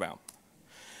this talk about?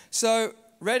 So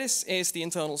Redis is the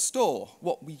internal store.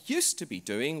 What we used to be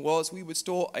doing was we would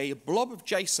store a blob of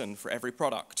JSON for every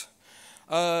product.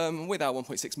 With our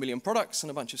 1.6 million products and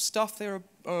a bunch of stuff, there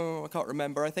are, I can't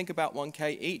remember, I think about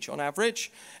 1K each on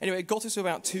average. Anyway, it got us to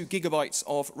about 2 gigabytes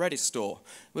of Redis store.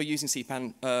 We're using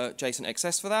CPAN JSON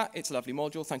XS for that. It's a lovely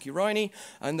module, thank you, Riney,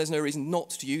 and there's no reason not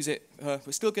to use it.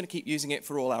 We're still going to keep using it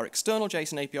for all our external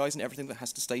JSON APIs and everything that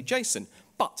has to stay JSON.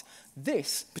 But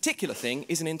this particular thing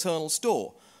is an internal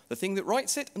store. The thing that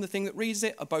writes it and the thing that reads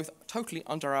it are both totally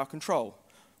under our control.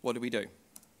 What do?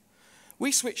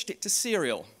 We switched it to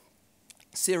serial.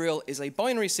 Serial is a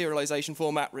binary serialization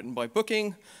format written by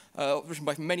Booking, written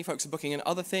by many folks at Booking and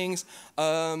other things,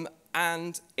 and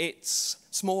it's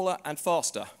smaller and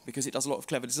faster because it does a lot of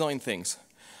clever design things.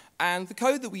 And the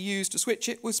code that we used to switch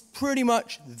it was pretty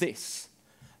much this.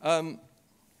 If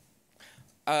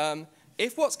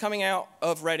what's coming out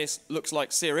of Redis looks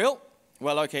like serial,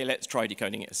 well, okay, let's try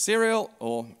decoding it as serial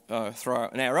or throw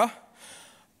out an error.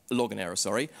 Log an error,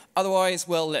 sorry. Otherwise,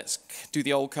 well, let's do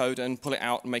the old code and pull it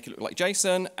out and make it look like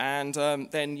JSON, and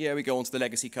then, yeah, we go on to the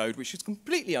legacy code, which is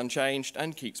completely unchanged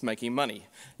and keeps making money.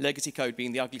 Legacy code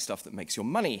being the ugly stuff that makes your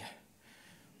money.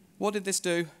 What did this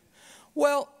do?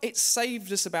 Well, it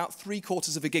saved us about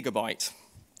 3/4 of a gigabyte.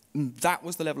 That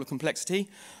was the level of complexity,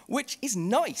 which is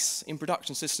nice in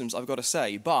production systems, I've got to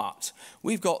say, but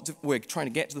we're trying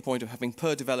to get to the point of having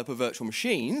per developer virtual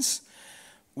machines,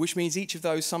 which means each of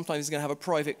those sometimes is going to have a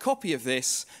private copy of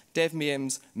this,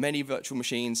 DevMems, many virtual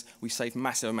machines. We save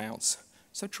massive amounts.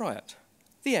 So try it.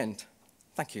 The end.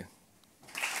 Thank you.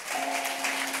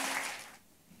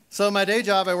 So my day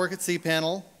job, I work at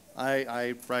cPanel.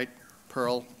 I write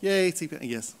Perl. Yay, cPanel,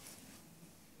 yes.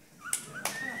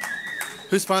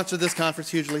 Who sponsored this conference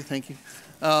hugely? Thank you.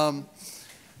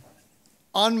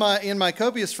 In my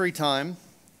copious free time,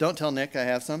 Don't tell Nick I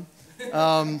have some.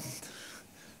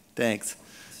 Thanks.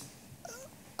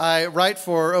 I write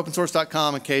for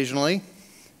opensource.com occasionally,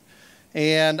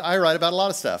 and I write about a lot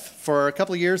of stuff. For a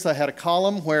couple of years, I had a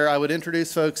column where I would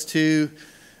introduce folks to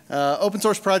open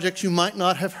source projects you might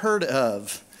not have heard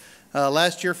of.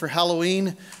 Last year for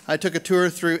Halloween, I took a tour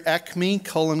through Acme, in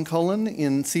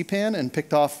CPAN, and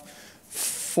picked off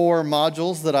 4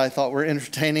 modules that I thought were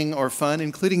entertaining or fun,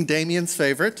 including Damien's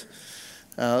favorite,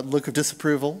 Look of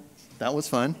Disapproval. That was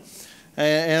fun.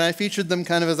 And I featured them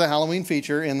kind of as a Halloween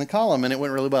feature in the column, and it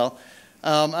went really well.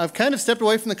 I've kind of stepped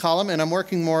away from the column, and I'm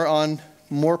working more on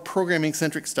more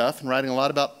programming-centric stuff and writing a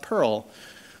lot about Perl,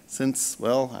 since,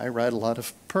 well, I write a lot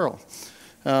of Perl.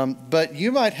 But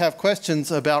you might have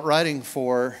questions about writing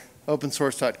for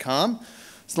opensource.com.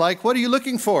 It's like, what are you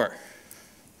looking for?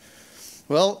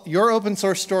 Well, your open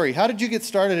source story. How did you get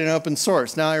started in open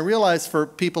source? Now, I realize for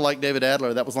people like David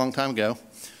Adler, that was a long time ago.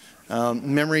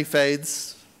 Memory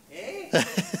fades.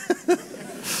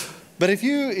 But if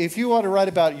you want to write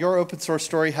about your open source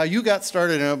story, how you got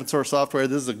started in open source software,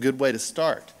 this is a good way to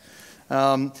start.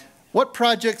 What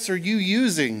projects are you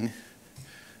using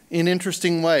in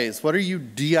interesting ways? What are you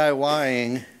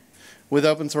DIYing with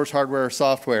open source hardware or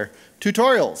software?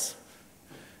 Tutorials.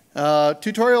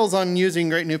 Tutorials on using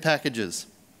great new packages.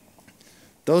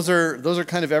 Those are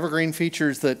kind of evergreen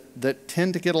features that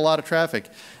tend to get a lot of traffic.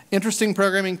 Interesting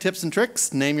programming tips and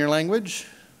tricks. Name your language.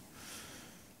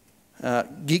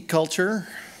 Geek culture.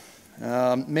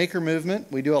 Maker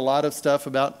movement. We do a lot of stuff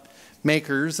about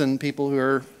makers and people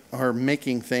who are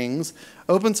making things.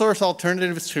 Open source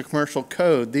alternatives to commercial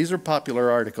code. These are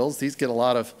popular articles. These get a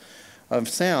lot of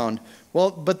sound.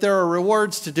 Well, but there are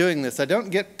rewards to doing this. I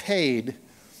don't get paid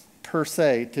per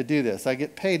se to do this. I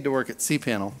get paid to work at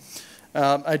cPanel.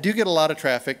 I do get a lot of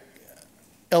traffic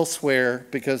elsewhere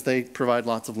because they provide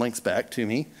lots of links back to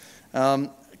me.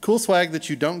 Cool swag that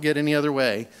you don't get any other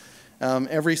way.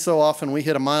 Every so often we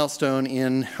hit a milestone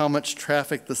in how much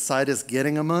traffic the site is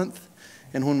getting a month.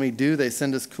 And when we do, they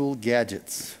send us cool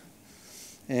gadgets.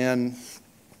 And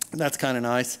that's kind of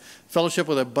nice. Fellowship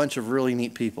with a bunch of really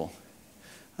neat people.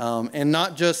 And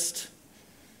not just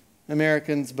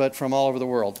Americans, but from all over the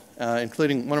world,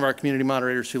 including one of our community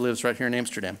moderators who lives right here in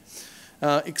Amsterdam.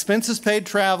 Expenses paid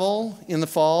travel in the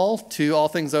fall to All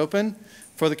Things Open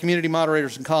for the community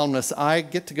moderators and columnists. I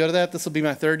get to go to that. This will be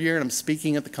my 3rd year, and I'm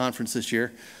speaking at the conference this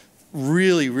year.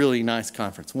 Really, really nice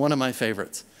conference. One of my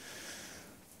favorites.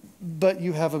 But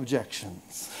you have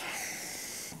objections.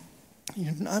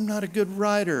 I'm not a good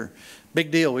writer.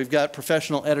 Big deal. We've got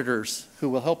professional editors who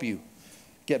will help you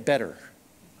get better.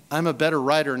 I'm a better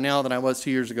writer now than I was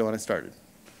 2 years ago when I started.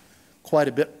 Quite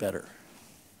a bit better.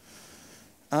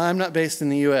 I'm not based in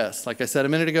the US. Like I said a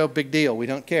minute ago, big deal. We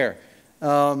don't care.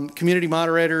 Community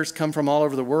moderators come from all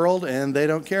over the world, and they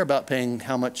don't care about paying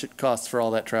how much it costs for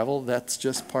all that travel. That's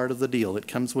just part of the deal. It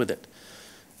comes with it.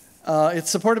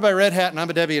 It's supported by Red Hat, and I'm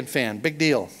a Debian fan. Big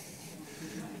deal.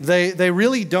 They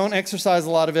really don't exercise a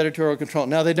lot of editorial control.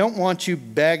 Now, they don't want you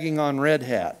bagging on Red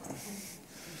Hat.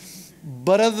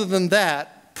 But other than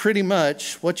that, pretty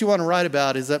much what you want to write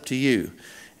about is up to you.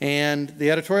 And the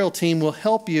editorial team will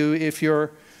help you if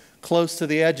you're close to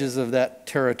the edges of that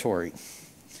territory.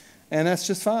 And that's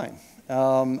just fine.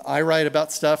 I write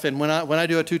about stuff, and when I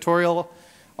do a tutorial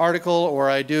article or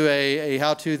I do a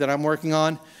how-to that I'm working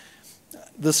on,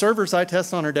 the servers I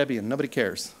test on are Debian. Nobody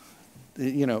cares.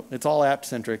 You know, it's all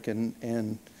app-centric,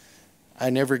 and I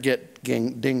never get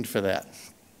dinged for that.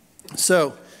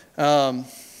 So,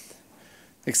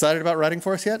 excited about writing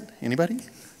for us yet? Anybody?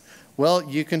 Well,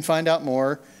 you can find out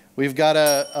more. We've got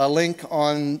a link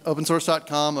on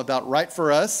opensource.com about Write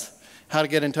For Us, how to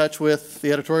get in touch with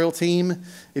the editorial team.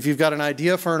 If you've got an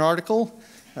idea for an article,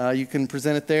 you can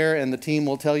present it there, and the team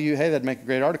will tell you, hey, that'd make a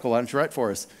great article. Why don't you write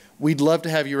for us? We'd love to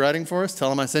have you writing for us. Tell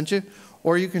them I sent you.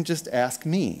 Or you can just ask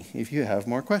me if you have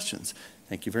more questions.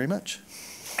 Thank you very much.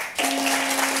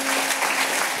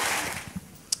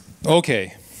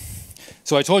 Okay.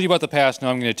 So I told you about the past, now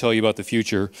I'm going to tell you about the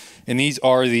future. And these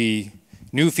are the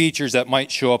new features that might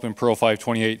show up in Perl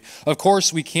 5.28. Of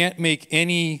course, we can't make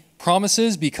any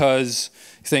promises because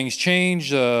things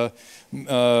change.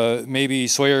 Maybe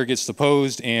Sawyer gets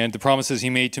deposed and the promises he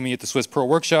made to me at the Swiss Perl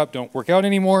workshop don't work out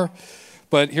anymore.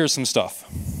 But here's some stuff.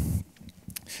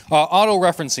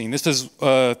 Auto-referencing. This is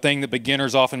a thing that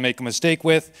beginners often make a mistake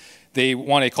with. They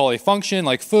want to call a function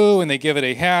like foo, and they give it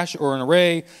a hash or an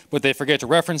array, but they forget to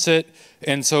reference it.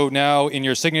 And so now in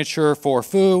your signature for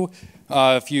foo,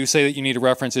 if you say that you need a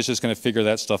reference, it's just going to figure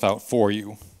that stuff out for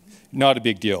you. Not a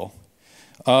big deal.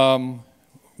 Wow,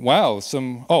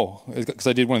 because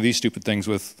I did one of these stupid things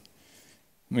with,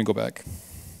 let me go back.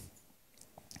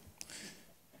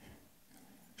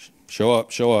 Show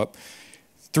up, show up.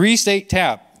 3-state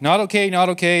tap. Not okay, not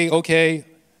okay, okay.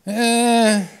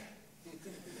 It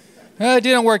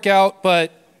didn't work out,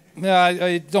 but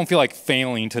I don't feel like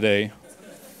failing today.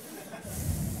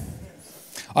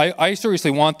 I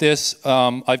seriously want this.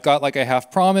 I've got like a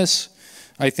half promise.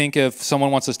 I think if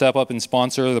someone wants to step up and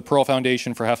sponsor the Perl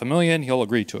Foundation for $500,000, he'll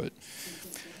agree to it.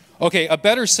 Okay, a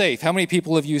better safe. How many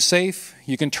people have used safe?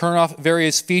 You can turn off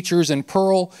various features in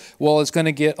Perl. Well, it's going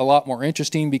to get a lot more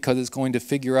interesting because it's going to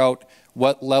figure out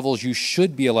what levels you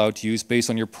should be allowed to use based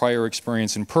on your prior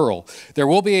experience in Perl. There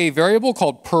will be a variable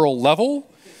called Perl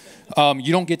level.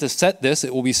 You don't get to set this.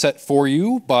 It will be set for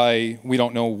you by, we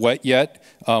don't know what yet.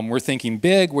 We're thinking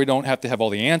big. We don't have to have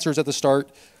all the answers at the start,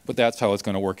 but that's how it's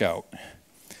going to work out.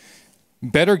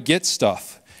 Better Git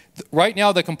stuff. Right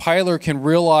now, the compiler can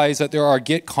realize that there are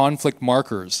Git conflict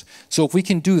markers. So if we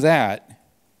can do that,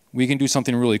 we can do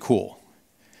something really cool.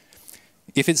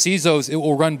 If it sees those, it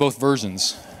will run both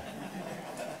versions.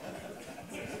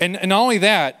 And not only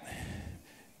that,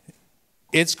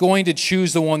 it's going to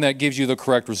choose the one that gives you the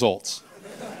correct results.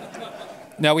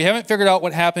 Now, we haven't figured out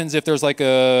what happens if there's like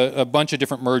a bunch of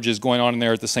different merges going on in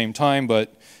there at the same time,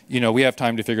 but you know, we have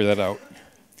time to figure that out.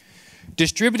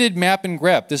 Distributed map and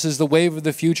grep. This is the wave of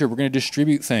the future. We're going to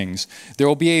distribute things. There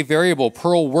will be a variable,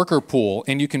 Perl worker pool,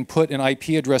 and you can put an IP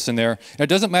address in there. And it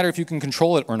doesn't matter if you can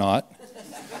control it or not.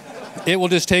 It will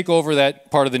just take over that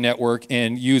part of the network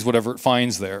and use whatever it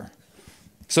finds there.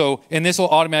 So, and this will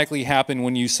automatically happen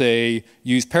when you say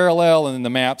use parallel, and then the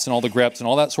maps and all the greps and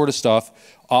all that sort of stuff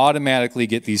automatically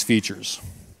get these features.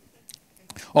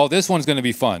 Oh, this one's going to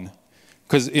be fun.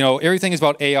 Because, you know, everything is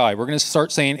about AI. We're going to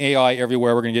start saying AI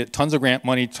everywhere. We're going to get tons of grant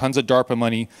money, tons of DARPA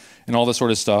money, and all this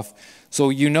sort of stuff. So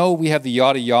you know we have the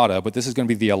yada yada, but this is going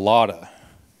to be the alada.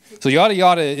 So yada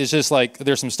yada is just like,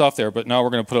 there's some stuff there, but now we're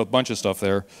going to put a bunch of stuff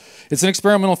there. It's an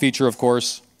experimental feature, of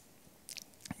course.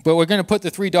 But we're going to put the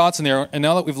 3 dots in there, and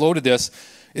now that we've loaded this,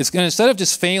 it's going to, instead of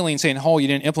just failing, saying, oh, you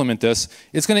didn't implement this,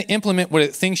 it's going to implement what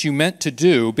it thinks you meant to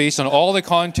do based on all the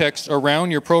context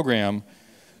around your program,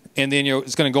 and then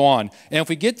it's going to go on. And if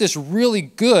we get this really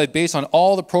good based on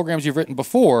all the programs you've written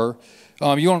before,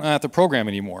 you don't have to program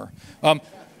anymore.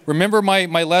 Remember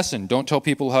my lesson. Don't tell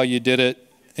people how you did it,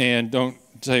 and don't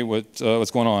say what's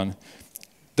going on.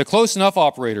 The close enough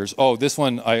operators. Oh, this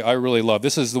one I really love.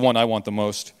 This is the one I want the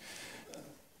most.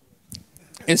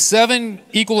 Is 7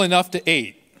 equal enough to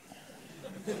 8?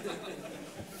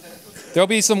 There'll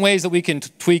be some ways that we can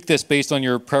tweak this based on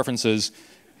your preferences.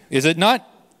 Is it not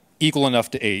equal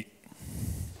enough to 8?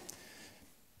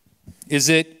 Is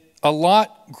it a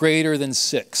lot greater than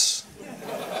 6?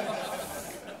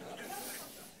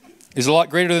 Is it a lot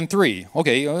greater than 3?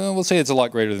 Okay, we'll say it's a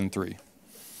lot greater than 3.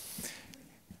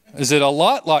 Is it a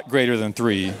lot greater than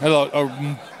 3?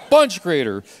 A bunch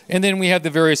greater. And then we have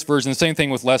the various versions, same thing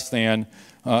with less than,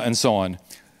 and so on.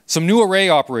 Some new array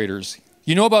operators.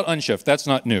 You know about unshift, that's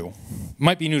not new.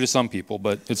 Might be new to some people,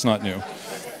 but it's not new.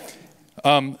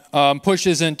 Push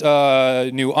isn't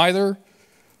new either,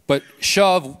 but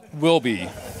shove will be.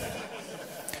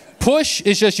 Push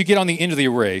is just you get on the end of the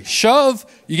array. Shove,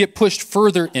 you get pushed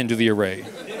further into the array.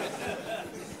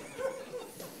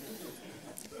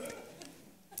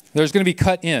 There's going to be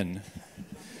cut in.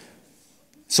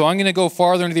 So I'm going to go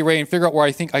farther into the array and figure out where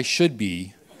I think I should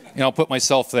be, and I'll put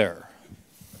myself there.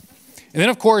 And then,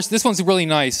 of course, this one's really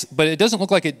nice, but it doesn't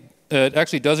look like it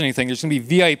actually does anything. There's going to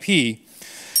be VIP.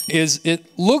 It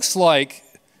looks like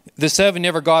the 7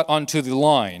 never got onto the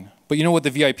line. But you know what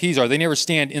the VIPs are? They never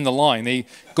stand in the line. They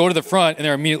go to the front, and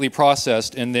they're immediately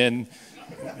processed, and then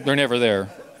they're never there.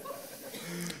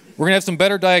 We're going to have some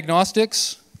better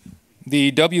diagnostics.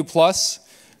 The W+,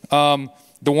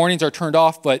 the warnings are turned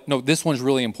off, but no, this one's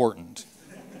really important.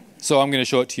 So I'm going to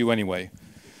show it to you anyway.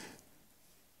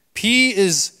 P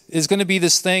is going to be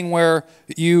this thing where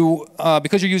you,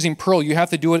 because you're using Perl, you have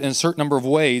to do it in a certain number of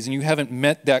ways, and you haven't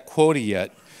met that quota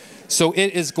yet. So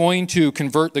it is going to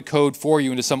convert the code for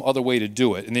you into some other way to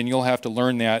do it, and then you'll have to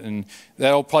learn that, and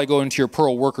that'll probably go into your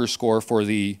Perl worker score for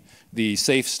the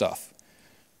safe stuff.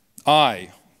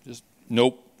 Just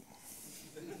nope,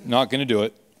 not going to do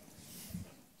it.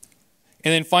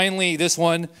 And then finally, this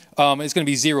one is going to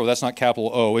be 0. That's not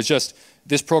capital O. It's just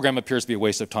this program appears to be a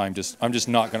waste of time. I'm just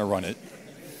not going to run it.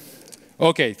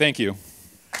 Okay, thank you.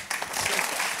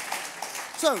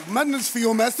 So, madness for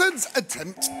your methods,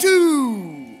 attempt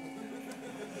 2.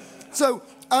 So,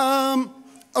 a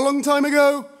long time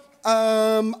ago,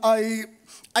 I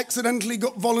accidentally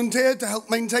got volunteered to help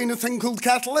maintain a thing called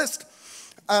Catalyst.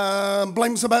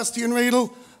 Blame Sebastian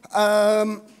Riedel.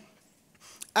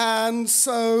 And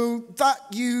so that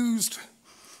used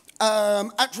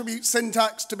attribute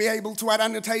syntax to be able to add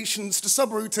annotations to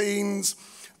subroutines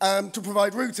to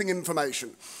provide routing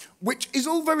information, which is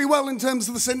all very well in terms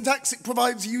of the syntax it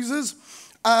provides users,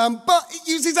 but it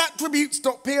uses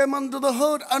attributes.pm under the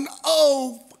hood, and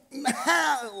oh,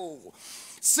 hell!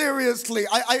 Seriously,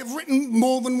 I have written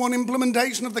more than one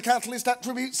implementation of the Catalyst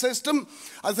attribute system.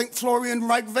 I think Florian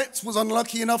Ragvitz was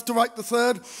unlucky enough to write the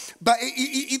third, but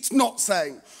it's not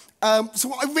sane. So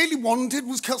what I really wanted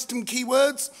was custom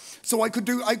keywords, so I could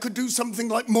do something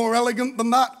like more elegant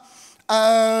than that.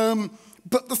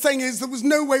 But the thing is, there was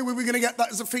no way we were going to get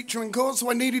that as a feature in core, so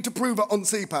I needed to prove it on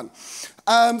CPAN.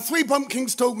 Three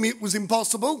Pumpkins told me it was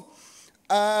impossible.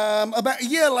 About a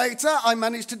year later, I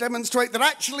managed to demonstrate that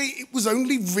actually it was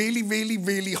only really, really,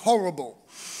 really horrible.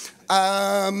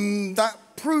 That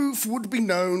proof would be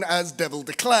known as Devil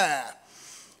Declare.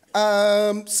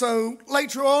 So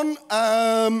later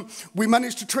on, we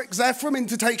managed to trick Zephram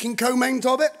into taking co-maint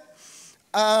of it.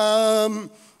 And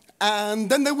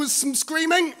then there was some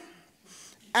screaming.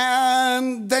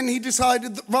 And then he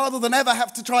decided that rather than ever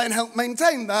have to try and help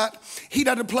maintain that, he'd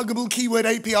add a pluggable keyword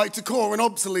API to core and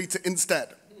obsolete it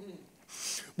instead.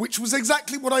 Which was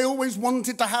exactly what I always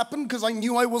wanted to happen, because I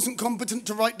knew I wasn't competent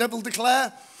to write Devil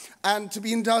Declare. And to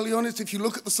be entirely honest, if you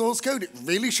look at the source code, it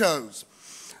really shows.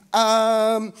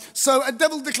 So a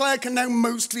Devil Declare can now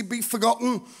mostly be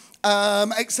forgotten,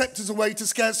 except as a way to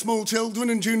scare small children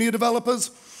and junior developers.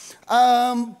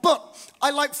 But I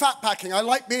like fat packing. I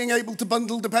like being able to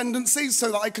bundle dependencies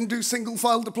so that I can do single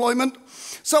file deployment.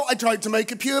 So I tried to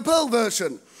make a pure Perl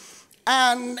version.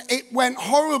 And it went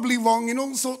horribly wrong in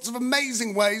all sorts of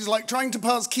amazing ways, like trying to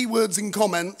parse keywords in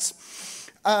comments.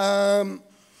 I'm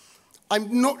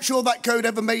not sure that code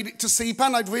ever made it to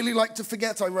CPAN. I'd really like to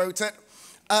forget I wrote it.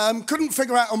 Couldn't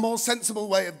figure out a more sensible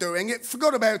way of doing it.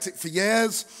 Forgot about it for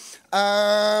years.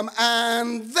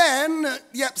 And then,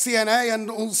 yep, CNA, and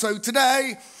also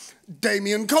today,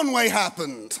 Damien Conway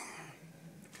happened.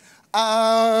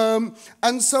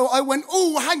 And so I went,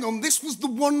 oh, hang on, this was the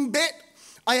one bit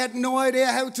I had no idea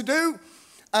how to do.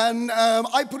 And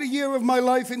I put a year of my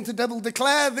life into Devil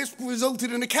Declare. This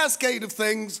resulted in a cascade of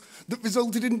things that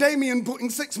resulted in Damien putting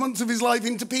 6 months of his life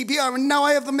into PPR, and now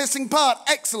I have the missing part.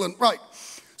 Excellent, right.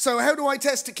 So how do I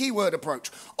test a keyword approach?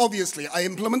 Obviously, I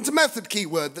implement a method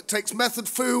keyword that takes method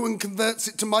foo and converts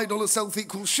it to $self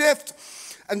equals shift,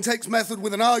 and takes method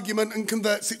with an argument and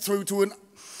converts it through to an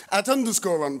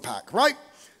 @_unpack, right?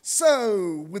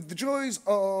 So, with the joys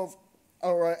of,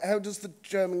 all right, how does the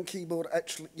German keyboard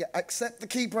actually, accept the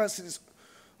key presses?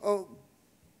 Oh,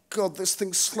 God, this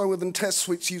thing's slower than test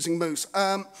suites using moose.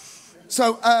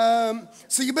 So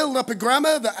you build up a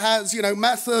grammar that has,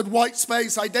 method, white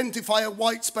space, identifier,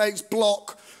 white space,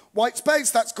 block, white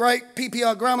space, that's great.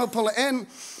 PPR grammar, pull it in.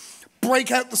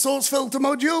 Break out the source filter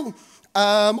module.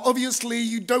 Obviously,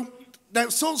 you don't, now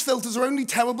source filters are only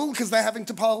terrible because they're having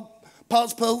to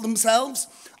parse Perl themselves.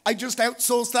 I just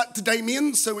outsourced that to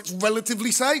Damien, so it's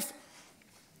relatively safe.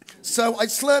 So I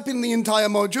slurp in the entire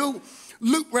module,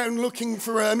 loop around looking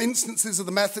for instances of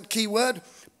the method keyword,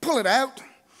 pull it out,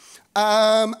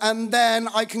 and then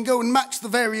I can go and match the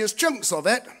various chunks of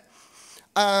it,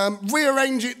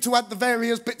 rearrange it to add the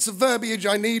various bits of verbiage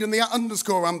I need in the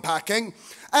 @_unpacking,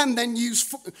 and then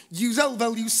use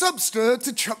L-value substr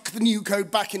to chuck the new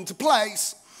code back into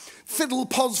place, fiddle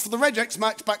pos for the regex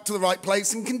match back to the right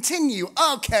place, and continue.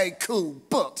 Okay, cool,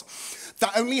 but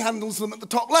that only handles them at the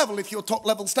top level if your top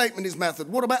level statement is method.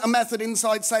 What about a method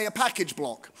inside, say, a package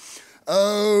block?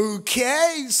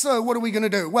 Okay, so what are we going to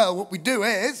do? Well, what we do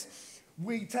is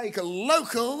we take a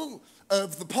local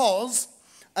of the pos,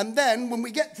 and then when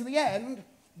we get to the end,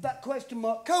 that question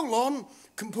mark colon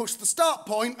can push the start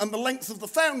point and the length of the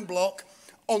found block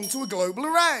onto a global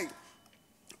array.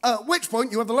 At which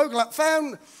point you have the local at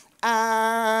found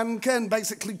and can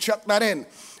basically chuck that in.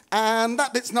 And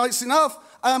that bit's nice enough,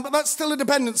 but that's still a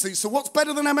dependency. So what's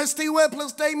better than MSTware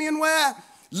plus Damienware?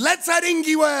 Let's add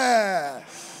Ingiware.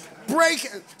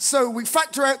 So we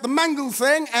factor out the mangle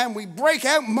thing and we break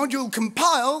out module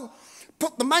compile,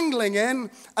 put the mangling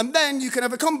in, and then you can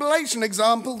have a compilation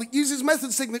example that uses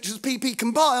method signatures pp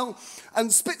compile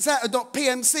and spits out a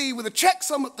 .pmc with a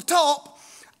checksum at the top,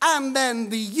 and then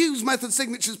the use method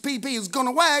signatures pp has gone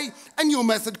away and your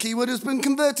method keyword has been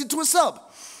converted to a sub.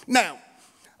 Now,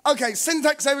 okay,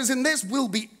 syntax errors in this will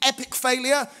be epic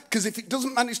failure, because if it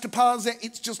doesn't manage to parse it,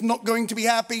 it's just not going to be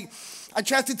happy. I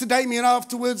chatted to Damien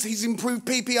afterwards. He's improved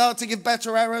PPR to give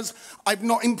better errors. I've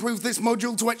not improved this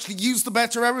module to actually use the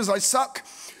better errors. I suck.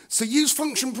 So use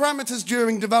function parameters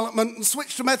during development and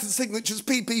switch to method signatures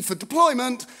PP for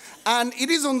deployment. And it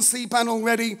is on CPAN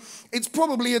already. It's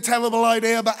probably a terrible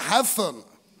idea, but have fun.